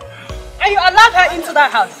can? And you allowed her into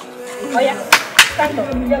that house? Oh yeah. Stand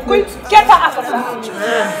up. You're going to get her out of the house.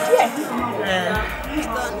 Yes.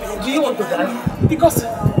 Do you want to die? Because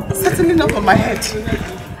it's certainly not on my head.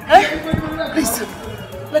 Eh? Please,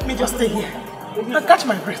 let me just stay here and catch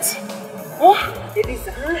my breath. Oh,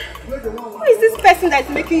 Eliza, who is this person that's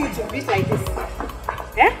making you to breathe like this?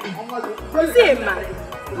 Eh? Is he a man?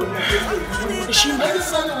 Is she a man?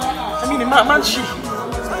 I mean, a man she.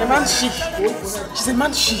 A man she. She's a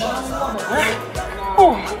man she. Eh?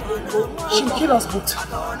 Oh, she will kill us both.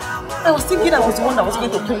 I was thinking I was the one that was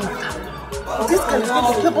going to kill her. But this girl is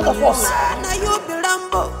going to kill both of us.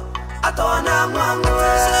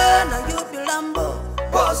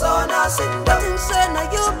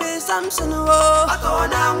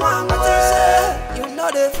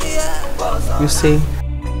 You see,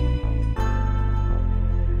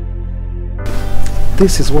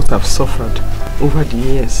 this is what I've suffered over the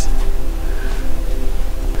years.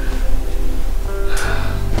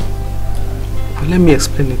 But let me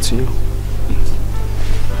explain it to you.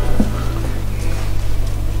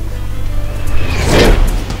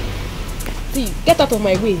 See, get out of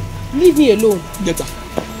my way. Leave me alone. Get her.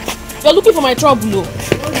 You're looking for my trouble, no?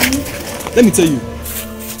 Let me tell you.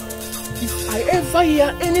 If I ever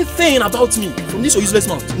hear anything about me from this useless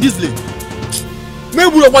mouth in this village, I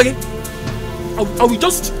will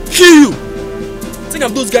just kill you. Think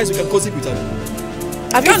of those guys who can gossip with her.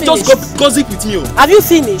 Have you finished? Just gossip with me. Have you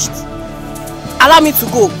finished? Allow me to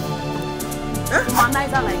go. Huh?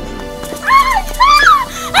 Humanizer like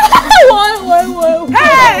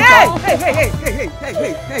Hey!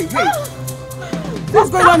 What's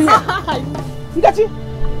going on here? Ngozi?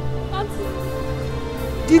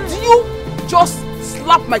 Did you just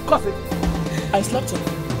slap my cousin? I slapped her.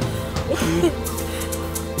 Okay.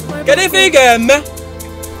 Get a figure, man.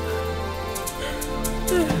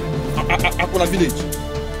 Akona village.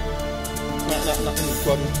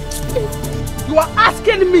 You are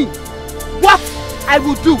asking me what I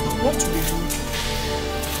will do. What will you do?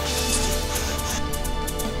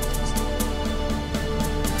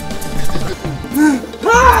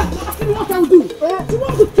 What I will do? You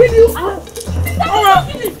want to kill you?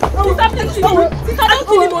 Don't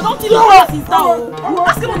kill him! Don't kill him!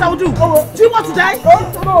 Ask him what I will do. Do you want to die? Do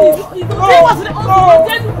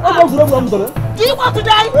you want to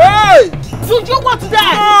die? Hey! Do you want to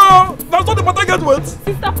die? No! That's not the part I get with.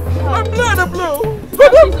 Sister, I'm blind and blue.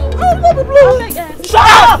 Shut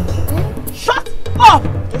up! Shut up!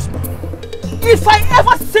 If I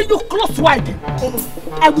ever see you close to again,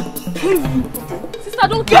 I will kill you. Sister,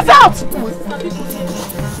 don't get out!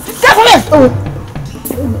 Get away!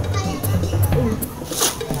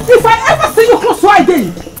 If I ever see you close to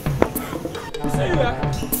again,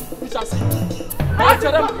 We shall see. Watch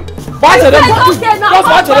them! watch them! Okay now, Just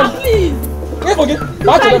watch them! please! Wait for it! You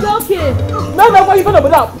Watch guys them! okay? No, what are you gonna do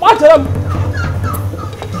now? Watch them!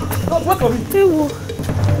 Just wait for me!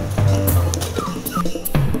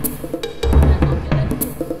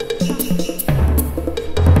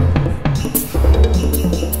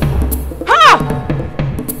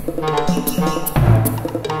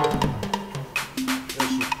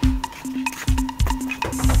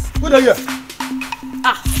 Good idea.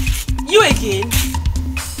 Ah, you again?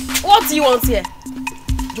 What do you want here?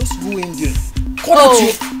 Just go in there.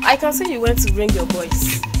 I can see you went to bring your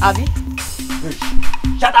boys. Abby?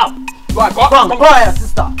 Shut up! Go on,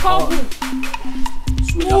 sister. Come.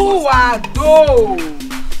 Who are those?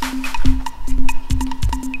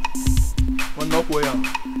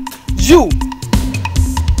 You!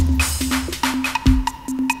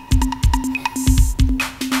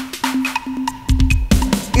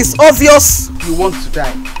 It's obvious you want to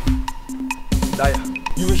die.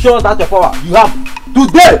 You will show us that your power. You have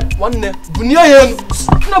today. One day, Bunia Yen.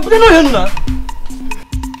 No, Bunia Yen.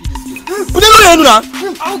 Bunia Yen.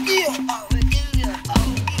 I'll kill you.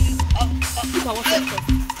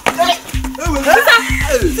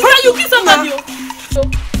 Sister, you kill somebody.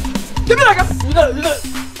 Give me that.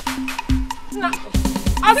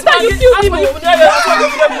 Sister, you killed him.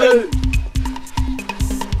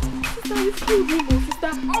 Sister, you killed him, sister.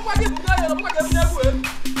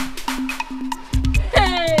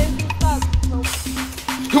 Hey, sister.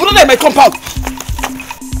 You will not let my compound.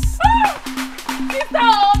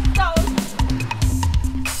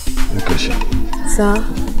 Okojie. Sir?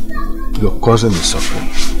 Your cousin is suffering.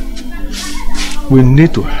 We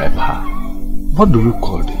need to help her. What do we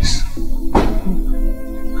call this?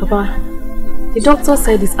 Papa, the doctor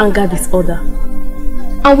said it's anger disorder.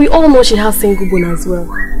 And we all know she has single bone as well.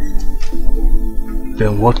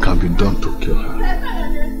 Then what can be done to cure her? I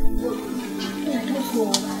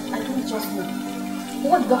don't just know.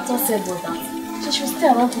 What the doctor said was that she should stay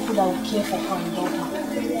around people that will care for her and love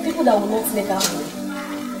her. People that will not make her hurt.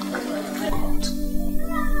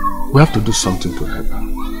 We have to do something to help her.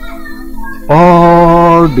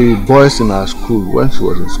 All the boys in our school, when she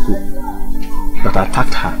was in school, that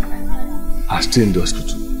attacked her, are still in the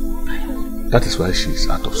hospital. That is why she is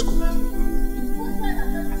out of school.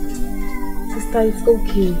 Sister, it's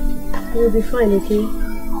okay. You'll be fine, okay?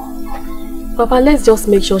 Papa, let's just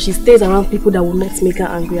make sure she stays around people that will not make her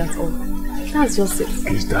angry at all. That's just it.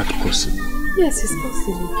 Is that possible? Yes, it's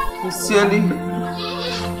possible. Sincerely,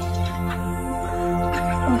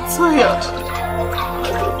 I'm tired. I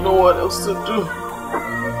don't know what else to do.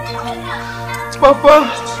 Papa,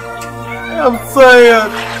 I'm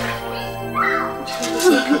tired.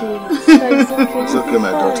 It's okay. It's okay,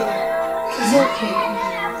 my daughter. It's okay.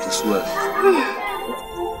 It's well.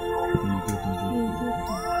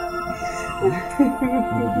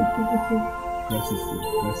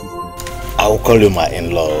 I will call you my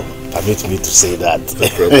in-law. Permit me to say that.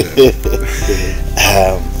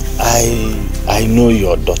 I know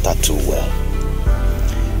your daughter too well.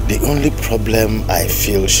 The only problem I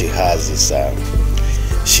feel she has is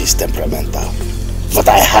she's temperamental. But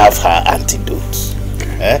I have her antidote.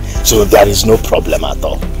 So there is no problem at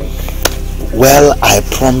all. Well, I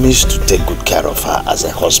promise to take good care of her as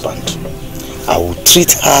a husband. I will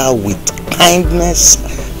treat her with kindness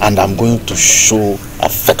and I'm going to show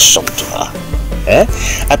affection to her.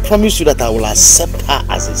 I promise you that I will accept her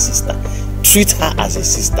as a sister, treat her as a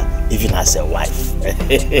sister, even as a wife.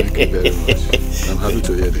 Thank you very much. I'm happy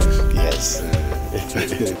to hear this. Yes.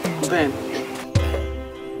 Ben,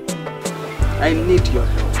 I need your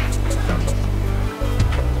help.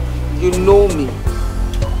 You know me.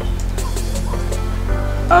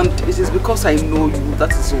 And it is because I know you,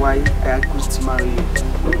 that is why I agreed to marry you.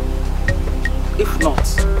 If not,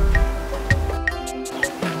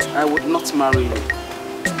 I would not marry you.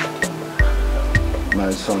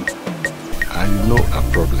 My son, I know a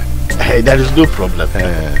problem. Hey, there is no problem.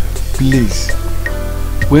 Please,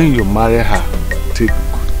 when you marry her, take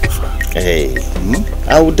good care of her. Hey,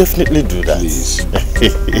 I will definitely do that. Please.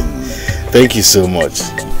 Thank you so much.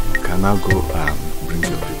 Can I go and bring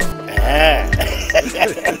your people?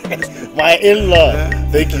 My in-law.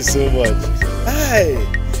 Thank you so much. Hi.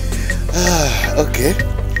 Okay.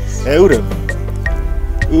 Uram.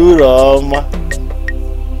 Ure.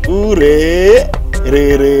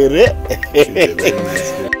 Re.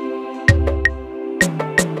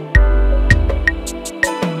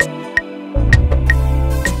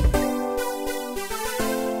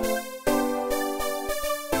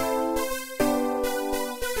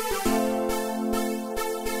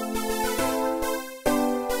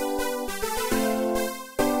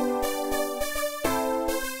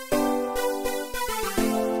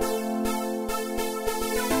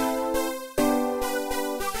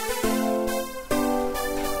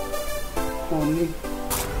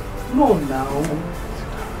 No, now.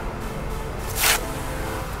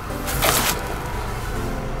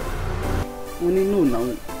 Honey, no, now.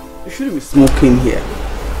 You shouldn't be smoking here.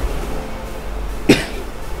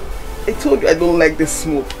 I told you I don't like the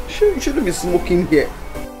smoke. You shouldn't be smoking here.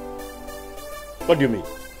 What do you mean?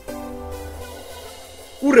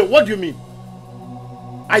 Ure, what do you mean?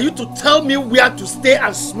 Are you to tell me where to stay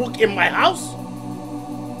and smoke in my house?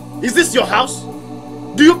 Is this your house?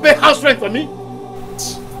 Do you pay house rent for me?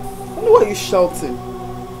 Why are you shouting?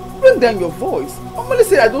 Bring down your voice. I'm only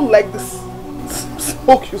saying I don't like this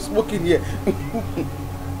smoke you're smoking here.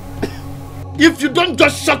 If you don't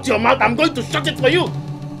just shut your mouth, I'm going to shut it for you.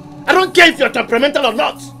 I don't care if you're temperamental or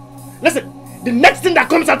not. Listen, the next thing that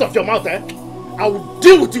comes out of your mouth, I will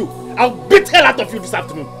deal with you. I'll beat hell out of you this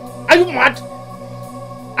afternoon. Are you mad?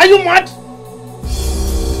 Are you mad?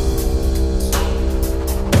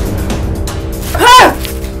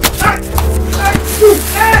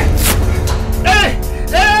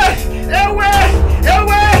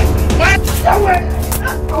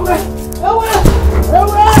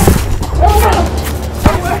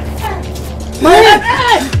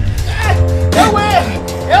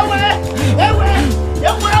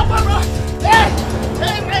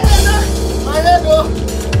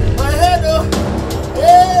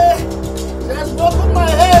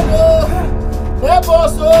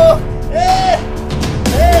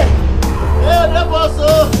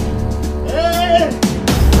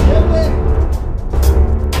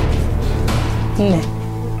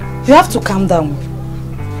 You have to calm down.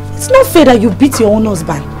 It's not fair that you beat your own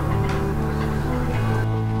husband.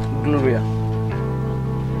 Gloria,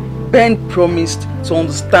 Ben promised to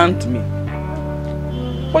understand me.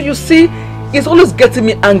 But you see, he's always getting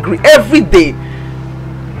me angry every day.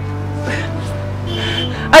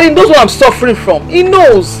 And he knows what I'm suffering from. He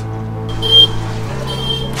knows.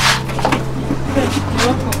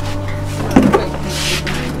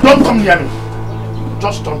 Don't come near me.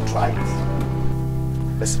 Just don't try it.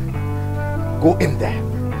 Listen, go in there,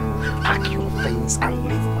 pack your things and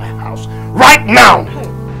leave my house right now.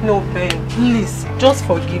 No, Ben, please, just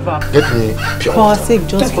forgive her. Get me pure. For our sake,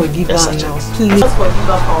 just forgive her now. Please. Just forgive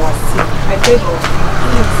her for our sake. I beg of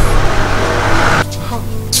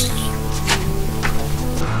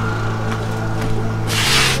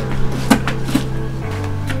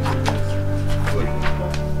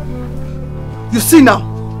you. You see now?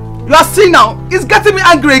 You are seeing now? He's getting me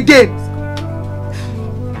angry again.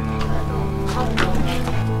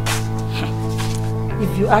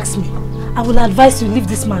 If you ask me, I will advise you leave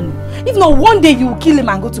this man. If not, one day you will kill him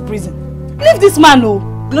and go to prison. Leave this man.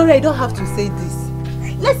 Gloria, you don't have to say this.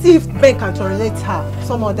 Let's see if Ben can tolerate her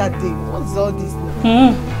some other day. What's all this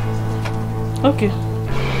now? Okay.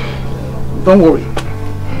 Don't worry.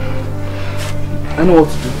 I know what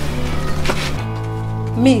to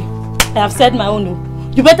do. Me, I have said my own.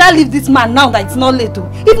 You better leave this man now that it's not late.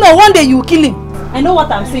 If not, one day you will kill him. I know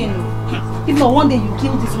what I'm saying. If not, one day you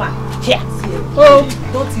kill this man. Here. Oh,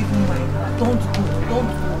 don't even mind her. Don't go. Don't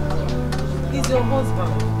go. He's your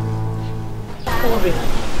husband. Sorry.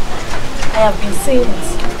 I have been saying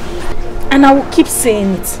it. And I will keep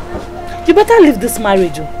saying it. You better leave this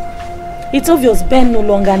marriage. It's obvious Ben no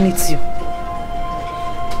longer needs you.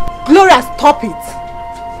 Gloria, stop it.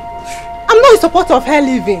 I'm not in support of her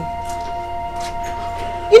leaving.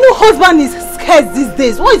 You know, husband is scarce these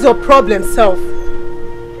days. What is your problem, self?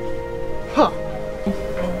 Huh.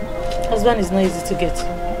 Husband is not easy to get.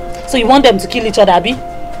 So you want them to kill each other, Abi?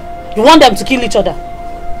 You want them to kill each other?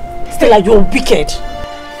 Stella, you're wicked.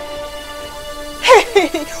 Hey,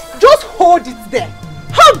 just hold it there.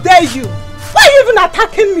 How dare you? Why are you even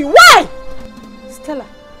attacking me? Why? Stella,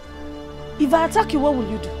 if I attack you, what will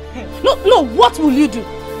you do? No, what will you do?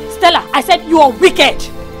 Stella, I said you are wicked.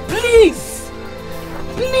 Please.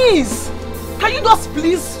 Please. Can you just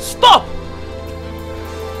please stop?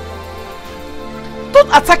 Don't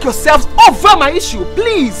attack yourselves over my issue,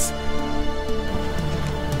 please.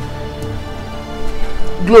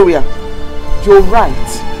 Gloria, you're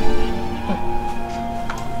right.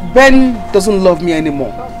 Ben doesn't love me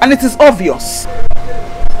anymore, and it is obvious.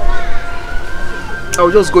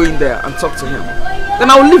 I'll just go in there and talk to him.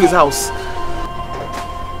 Then I'll leave his house.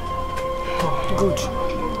 Good.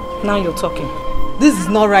 Now you're talking. This is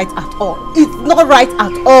not right at all. It's not right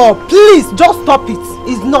at all. Please, just stop it.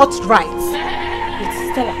 It's not right.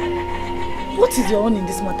 Stella, what is your own in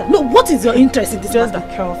this matter? No, what is your interest in this matter? Just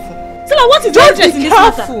be careful. Stella, what is your interest in this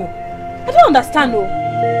matter? I don't understand, though.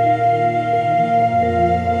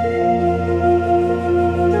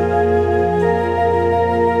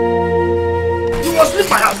 You must leave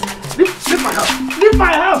my house. Leave my house. Leave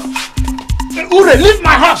my house. Ure, leave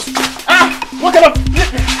my house. What kind of...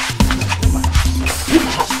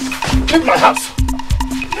 Leave my house.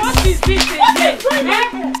 What is this again?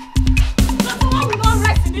 Someone will not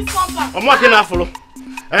rest in this compound. I'm working now, follow.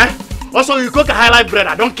 Also, you cook a high life bread.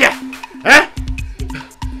 I don't care.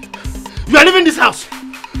 You are leaving this house.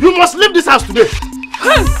 You must leave this house today.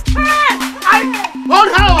 Hold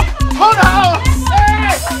her. Hold her.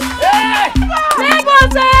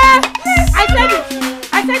 Neighbors, I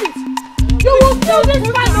said it. You will kill this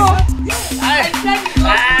man. I said it.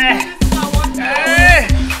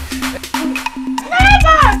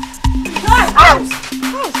 Neighbors! Out!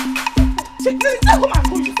 You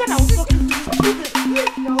said I was talking to you.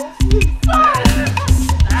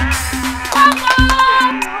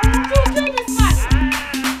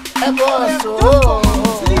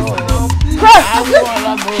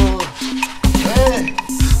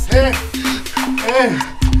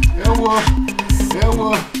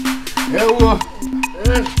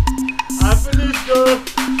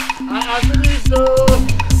 I finished though.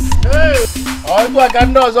 Hey! Oh, I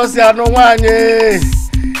cannot just say no one.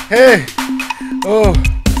 Hey! Oh,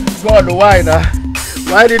 God, why now?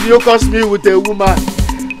 Why did you curse me with a woman?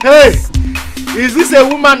 Hey! Is this a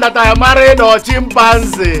woman that I married or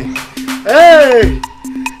chimpanzee? Hey!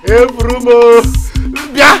 Hey, Brumo!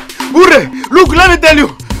 Look, let me tell you.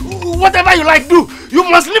 Whatever you like, do. You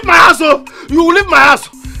must leave my house. Oh. You will leave my house.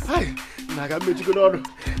 Hey!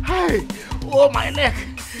 Hey! Oh, my neck.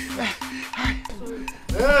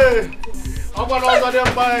 Hey! I'm going to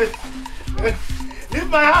Leave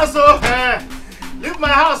my house, oh! Leave my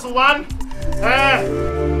house, one!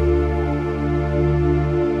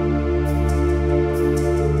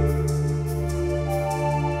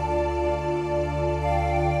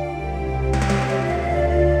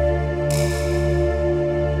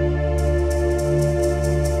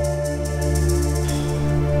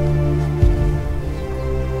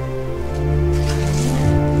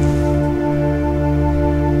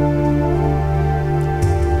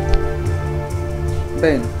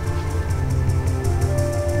 Ben,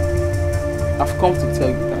 I've come to tell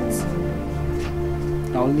you that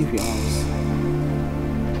I'll leave your house.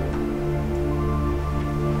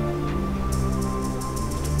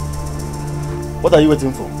 What are you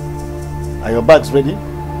waiting for? Are your bags ready?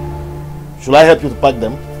 Should I help you to pack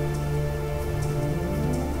them?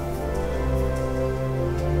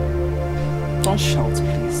 Don't shout,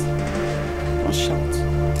 please. Don't shout.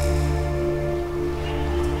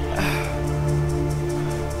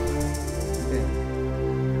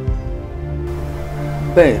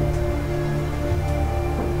 Ben,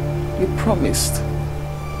 you promised.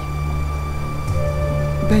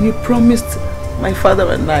 Ben, you promised my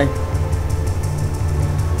father and I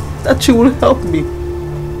that you will help me.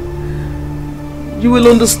 You will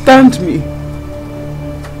understand me.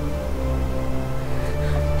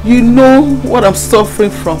 You know what I'm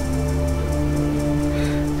suffering from.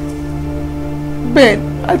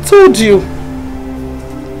 Ben, I told you.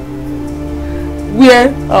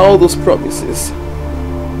 Where are all those promises?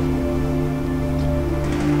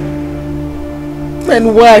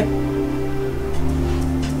 Ben, why?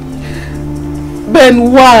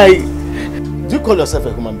 Ben, why? Do you call yourself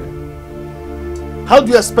a human being? How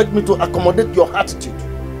do you expect me to accommodate your attitude?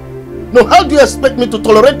 No, how do you expect me to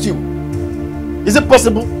tolerate you? Is it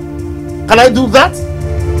possible? Can I do that?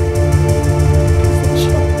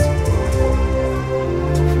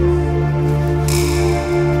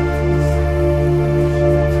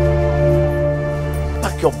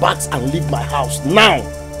 Pack your bags and leave my house now.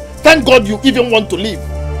 Thank God you even want to leave.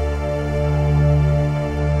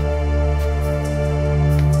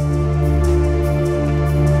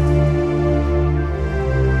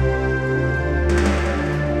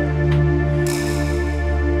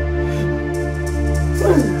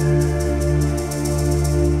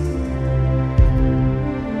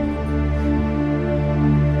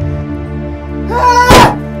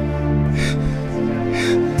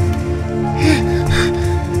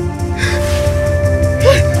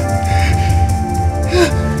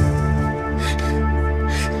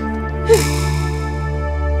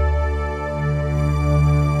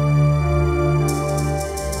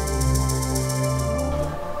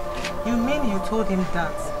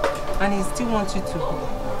 Want you to go?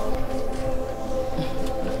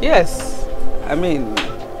 Yes, I mean,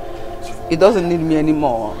 he doesn't need me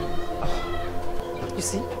anymore. You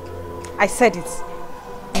see, I said it.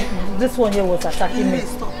 This one here was attacking me.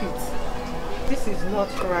 Stop it. This is not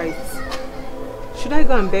right. Should I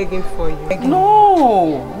go and beg him for you?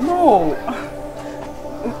 No, no.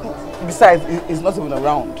 Besides, he's not even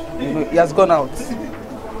around. You know, he has gone out.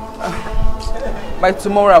 By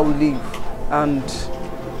tomorrow I will leave, and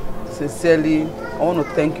sincerely, I want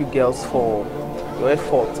to thank you girls for your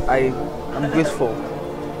effort. I am grateful.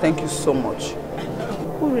 Thank you so much.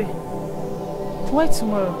 Uri, why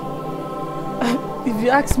tomorrow? If you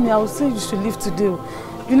ask me, I would say you should leave today.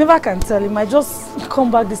 You never can tell. He might just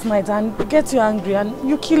come back this night and get you angry and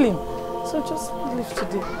you kill him. So just leave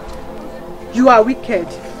today. You are wicked.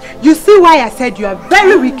 You see why I said you are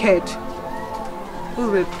very wicked.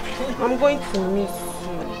 Uri, I'm going to miss you.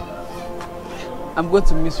 I'm going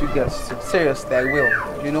to miss you guys too. Seriously, I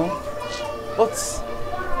will, you know. But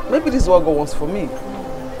maybe this is what God wants for me.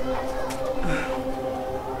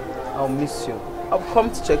 I'll miss you. I'll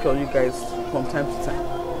come to check on you guys from time to time.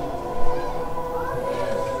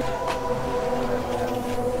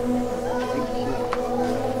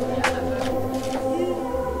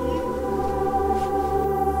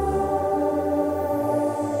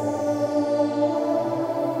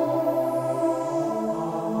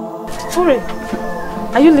 Uri,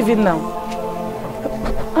 are you leaving now?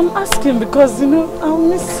 I'm asking because, you know, I'll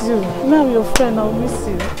miss you. Now I'm your friend, I'll miss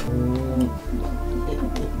you.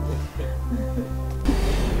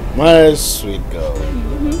 My sweet girl.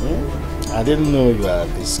 I didn't know you are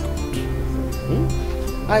this good.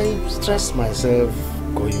 I stressed myself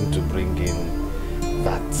going to bring in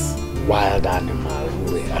that wild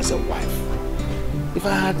animal as a wife. If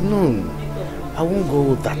I had known, I won't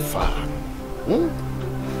go that far.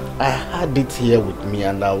 I had it here with me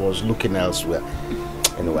and I was looking elsewhere.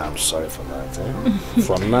 Anyway, I'm sorry for that.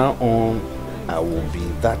 From now on, I will be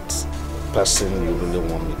that person you really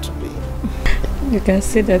want me to be. You can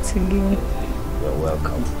say that again. You're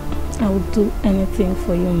welcome. I will do anything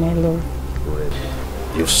for you, my love.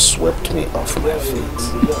 You've swept me off my feet.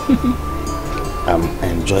 I'm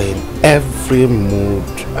enjoying every mood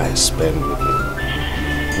I spend with you.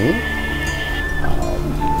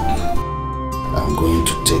 I'm going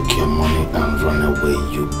to take your money and run away,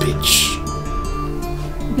 you bitch.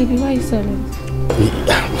 Baby, why are you silent?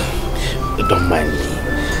 Don't mind me.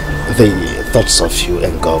 The thoughts of you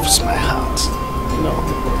engulfs my heart. You know,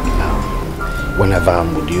 whenever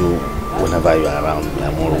I'm with you, whenever you're around me,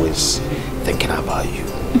 I'm always thinking about you.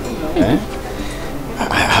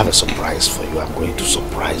 I have a surprise for you. I'm going to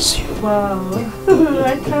surprise you. Wow.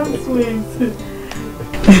 I can't wait.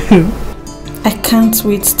 I can't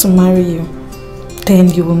wait to marry you. Then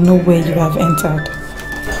you will know where you have entered.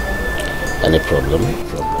 Any problem?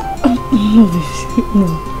 No.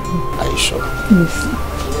 Are you sure? Yes.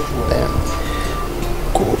 Then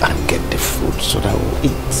go and get the food so that we'll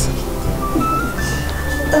eat.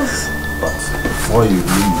 But before you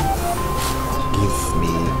leave, give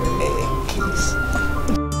me a kiss.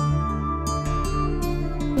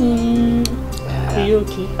 Are you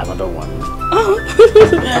okay? Another one. Oh.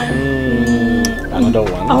 Another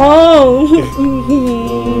one. Oh.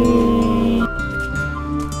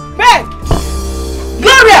 Hey!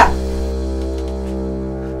 Gloria!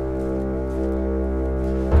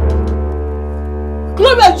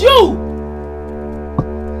 Gloria, you!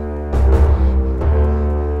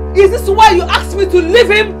 Is this why you asked me to leave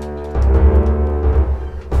him?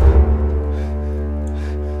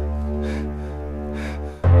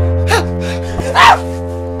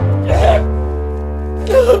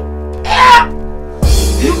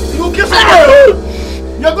 You kill somebody!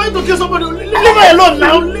 You're going to kill somebody! Leave her alone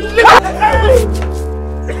now! Leave her!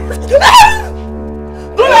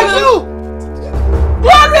 Don't like you!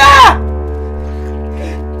 Gloria!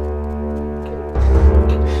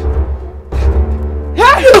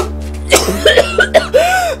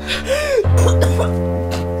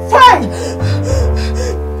 Fine!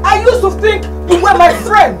 I used to think you were my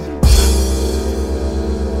friend!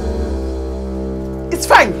 It's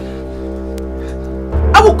fine!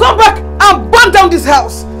 I will come back and burn down this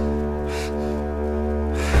house!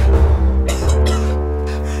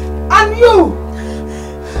 And you!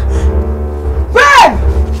 Ben!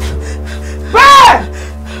 Ben!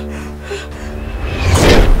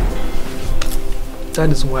 That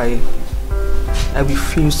is why I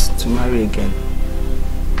refused to marry again.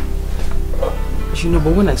 You know,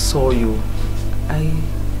 but when I saw you,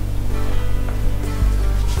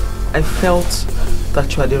 I felt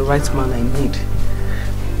that you are the right man I need.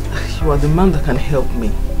 You are the man that can help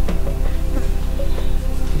me.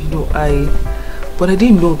 You know, but I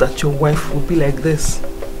didn't know that your wife would be like this.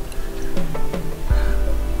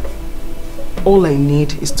 All I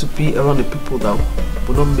need is to be around the people that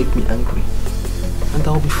will not make me angry. And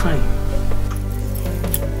I'll be fine.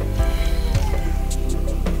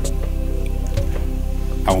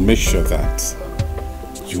 I will make sure that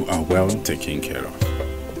you are well taken care of.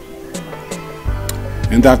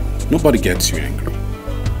 And that nobody gets you angry.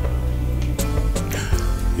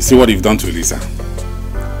 You see what you've done to Eliza?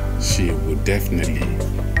 She will definitely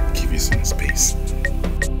give you some space.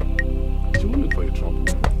 She won't look for your trouble.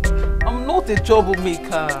 I'm not a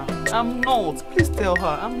troublemaker. I'm not. Please tell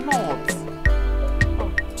her I'm not.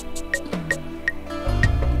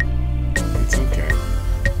 It's okay.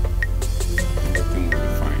 Everything will be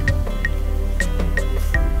fine.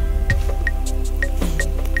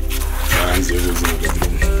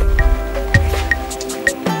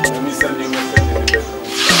 Let me send you a message in the bedroom.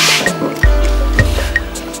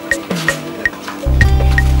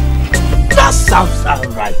 That sounds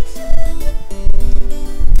alright.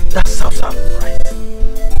 That sounds alright.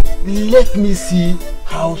 Let me see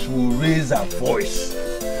how she will raise her voice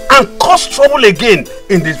and cause trouble again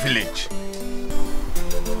in this village.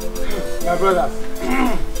 My brothers,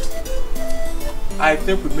 I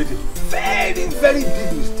think we made a very, very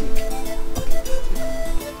big mistake.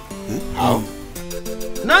 How?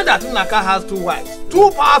 Now that Naka has two wives,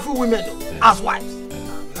 two powerful women as wives,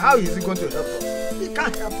 how is he going to help us? He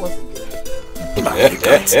can't help us again.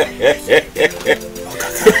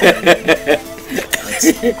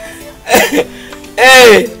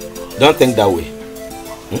 Hey! Don't think that way.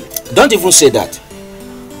 Don't even say that.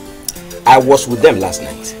 I was with them last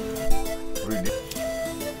night. Really?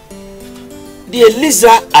 The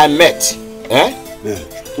Eliza I met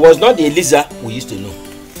was not the Eliza we used to know.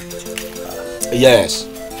 Yes.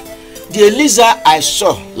 The Eliza I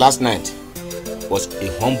saw last night was a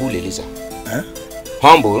humble Eliza.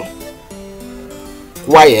 Humble,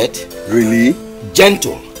 quiet, really,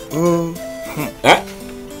 gentle.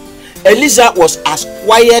 Eliza was as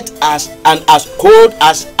quiet as and as cold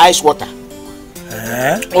as ice water.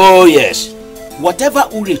 Oh yes. Whatever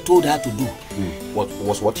Uri told her to do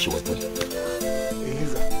was what she was doing.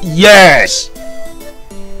 Eliza? Yes.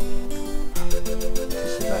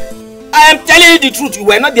 I am telling you the truth. You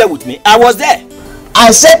were not there with me. I was there.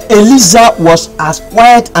 I said Eliza was as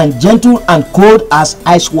quiet and gentle and cold as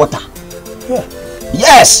ice water. Yeah.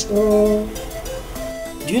 Yes. Do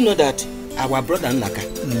you know that our brother Naka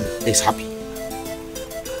is happy?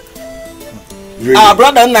 Really? Our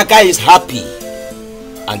brother Naka is happy.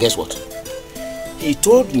 And guess what? He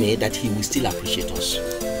told me that he will still appreciate us.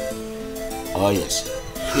 Oh yes.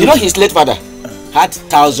 You know his late father had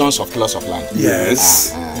thousands of plots of land.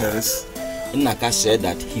 Yes. Yes. Naka said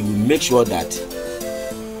that he will make sure that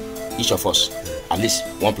each of us at least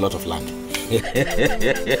one plot of land.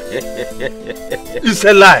 It's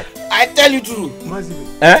a lie. I tell you true.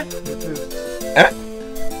 Eh? Eh?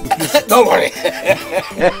 Don't worry.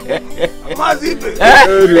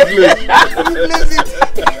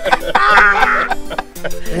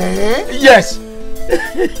 Yes.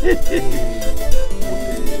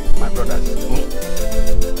 My brothers.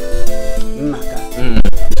 Naka.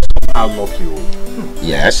 Somehow lucky.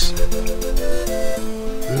 Yes.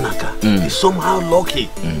 Naka is somehow lucky.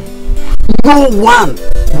 No one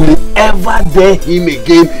will ever dare him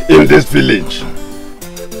again in this village.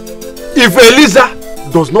 If Eliza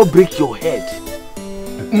does not break your head,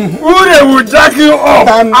 Ure will jack you up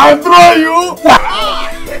and throw you. I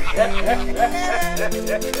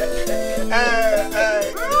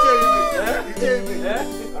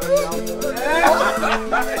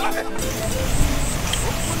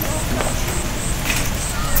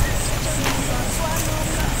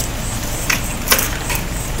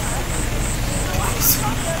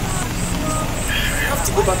have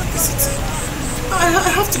to go back to the city. I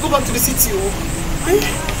have to go back to the city.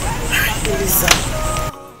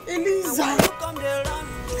 Eliza.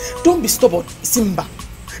 Don't be stubborn, Simba.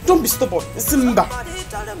 Don't be stubborn, Simba.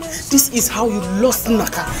 This is how you lost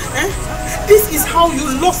Naka. This is how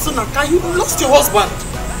you lost Naka. You lost your husband.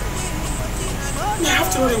 I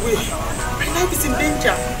have to run away. My life is in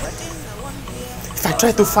danger. If I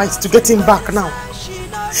try to fight to get him back now,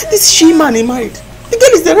 this she-man he married, the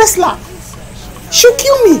girl is the wrestler. She'll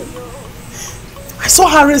kill me. I saw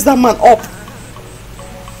her raise that man up.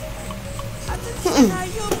 I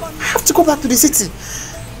have to go back to the city.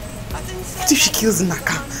 What if she kills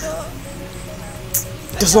Naka?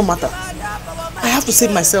 It does not matter. I have to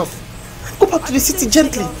save myself. Go back to the city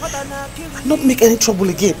gently and not make any trouble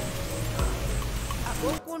again.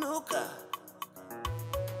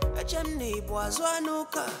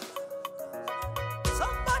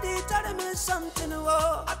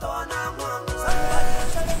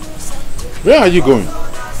 Where are you going?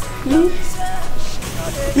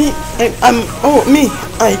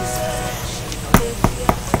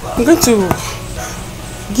 I'm going to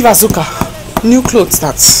give Azuka new clothes.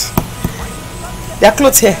 There are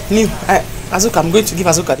clothes here, new. Azuka, I'm going to give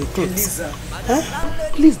Azuka the clothes. Eliza,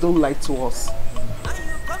 please don't lie to us.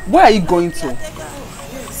 Where are you going to?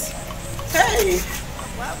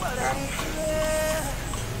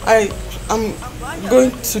 Hey! I'm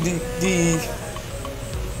going to the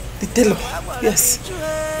tailor. Yes,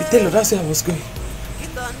 the tailor. That's where I was going.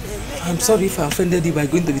 I'm sorry if I offended you by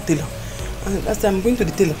going to the tailor. That's why I'm going to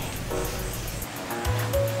the tailor.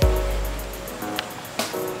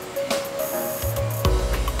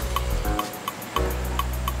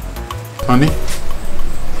 Honey,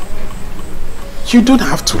 you don't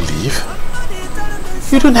have to leave.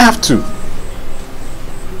 You don't have to.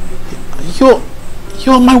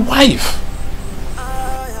 You're my wife.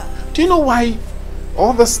 Do you know why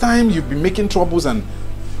all this time you've been making troubles and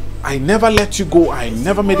I never let you go? I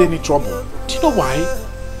never made any trouble. Do you know why?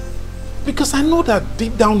 Because I know that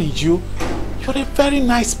deep down in you, you're a very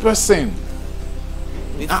nice person.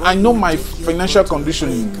 I know my financial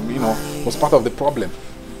condition, was part of the problem.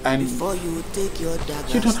 And you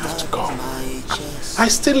don't have to go. I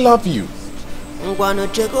still love you. Eliza,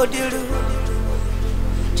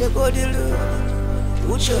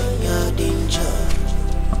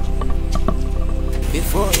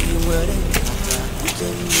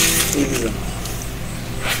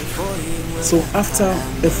 so after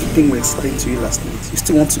everything we explained to you last night, you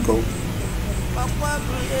still want to go?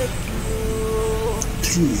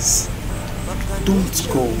 Please, don't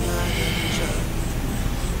go.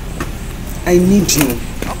 I need you.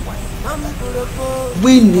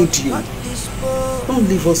 We need you. Don't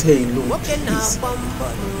leave us here alone, please.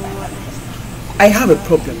 I have a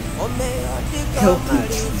problem. Help me,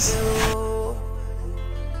 please.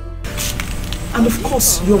 And of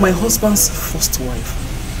course, you're my husband's first wife.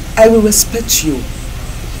 I will respect you.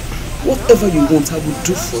 Whatever you want, I will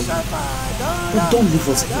do for you. But don't leave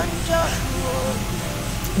us here.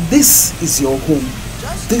 This is your home.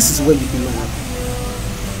 This is where you belong.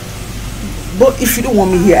 But if you don't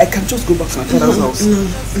want me here, I can just go back to my father's house. No,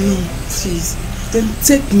 please. Then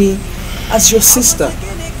take me as your sister,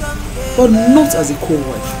 but not as a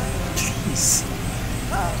co-wife. Please.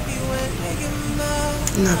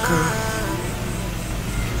 Naka,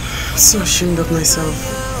 I'm so ashamed of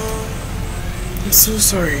myself. I'm so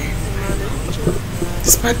sorry.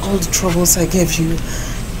 Despite all the troubles I gave you,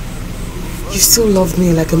 you still love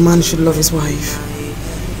me like a man should love his wife.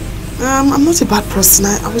 I'm not a bad person.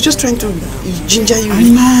 I was just trying to ginger you. I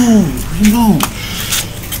know.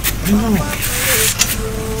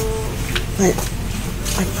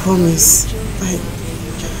 I promise.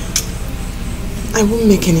 I won't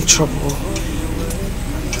make any trouble.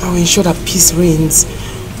 I will ensure that peace reigns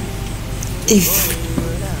if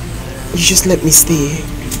you just let me stay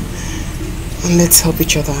and let's help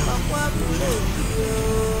each other.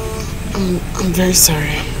 I'm very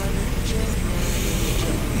sorry.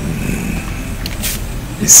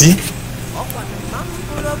 You see?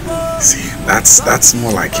 See, that's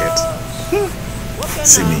more like it.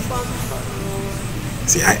 See me.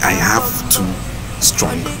 See, I have 2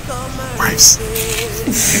 strong wives.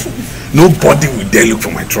 Nobody will dare look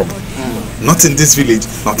for my trouble. Not in this village,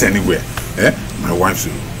 not anywhere. My wives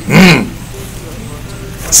will.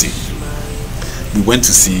 See, we went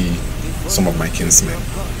to see some of my kinsmen.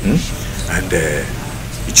 And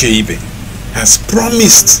Icheibe has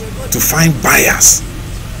promised to find buyers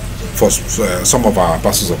for some of our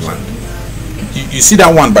parcels of land. You see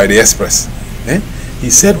that one by the express? He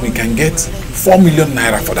said we can get 4 million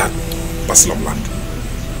naira for that parcel of land.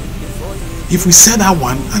 If we sell that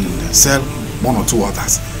one and sell 1 or 2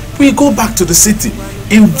 others, we go back to the city,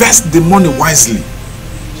 invest the money wisely,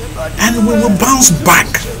 and we will bounce back.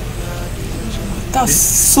 That's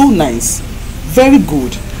so nice. Very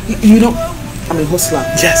good. You know, I'm a hustler.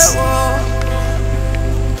 Yes.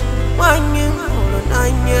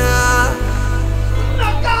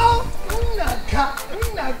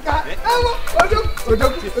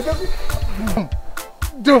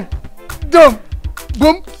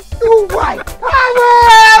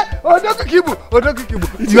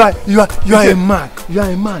 You are a man. You are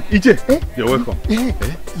a man. Ije, you're welcome. You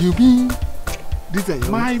mean these are your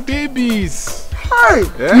my babies. Hi.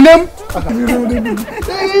 Name.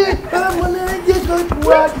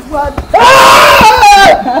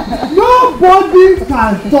 Nobody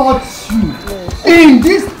can touch you in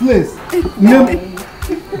this place. Name.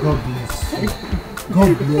 God bless you.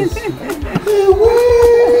 God bless you.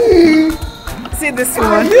 See this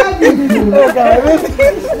one.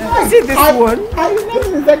 See this one. I love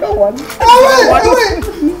the second one.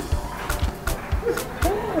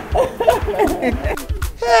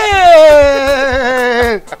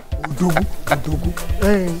 Hey! Odogu.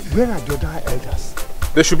 Where are the other elders?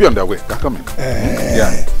 They should be on their way. They're coming.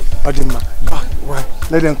 Yeah. Odima. Well,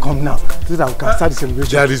 let them come now so that we can start the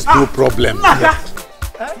celebration. There is no problem.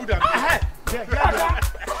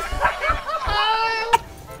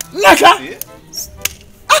 Naka!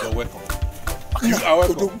 You're welcome. You are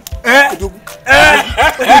welcome.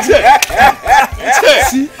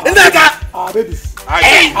 See? Naka! Our babies.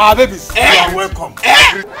 Our babies. You are welcome.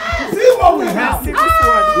 See what we have. See this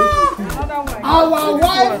one. Our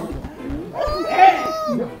wife.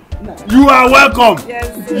 You are welcome.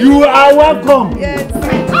 Yes. You are welcome. Yes.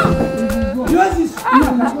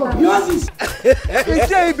 Yours is.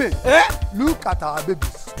 Look at our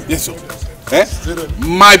babies. Yes, sir.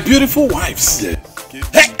 My beautiful wives. Yes.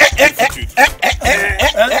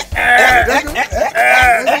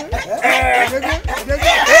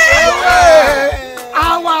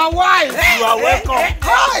 Our wife. You are welcome.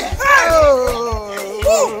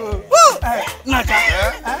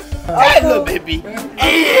 Hello, baby.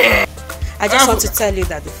 I just want to tell you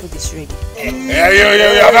that the food is ready.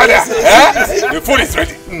 The food is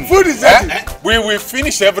ready. Food is ready. We will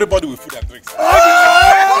finish everybody with food and drinks.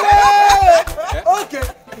 Okay.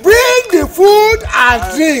 Bring the food and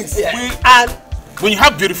drinks. And when you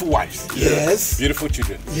have beautiful wives, yes, beautiful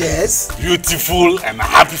children, yes, beautiful and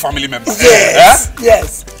happy family members, yes,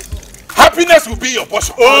 yes, happiness will be your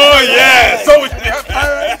portion. Oh yes, so we should be happy.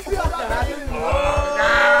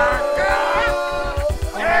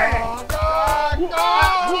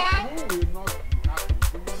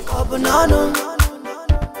 Banana,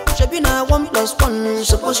 should be now 1 + 1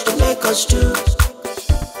 supposed to make us 2.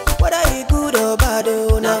 Whether you good or bad,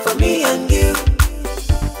 now for me and you.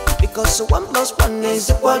 Because 1 + 1 is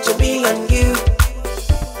equal to me and you.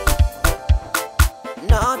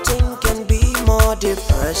 Nothing can be more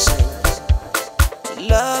depressing.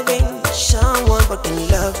 Loving someone but can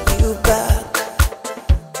love you back.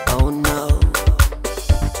 Oh no.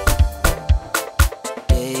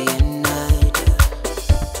 Day and night.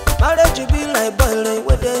 Marriage you be like boiling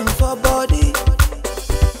with them for body.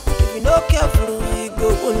 If you not careful, you go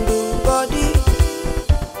undo body.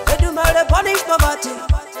 They do marry punish poverty.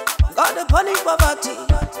 God to punish poverty.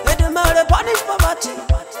 They do marry punish poverty.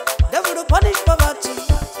 Devil to punish poverty.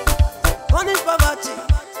 Punish poverty.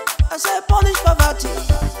 I say punish poverty.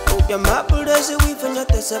 Oh, your marble is a weave and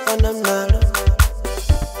you're second and nala.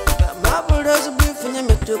 Your marble is a weave and you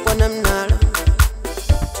make two on them nala.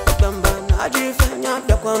 Bamba, I do find out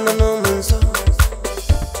the corner.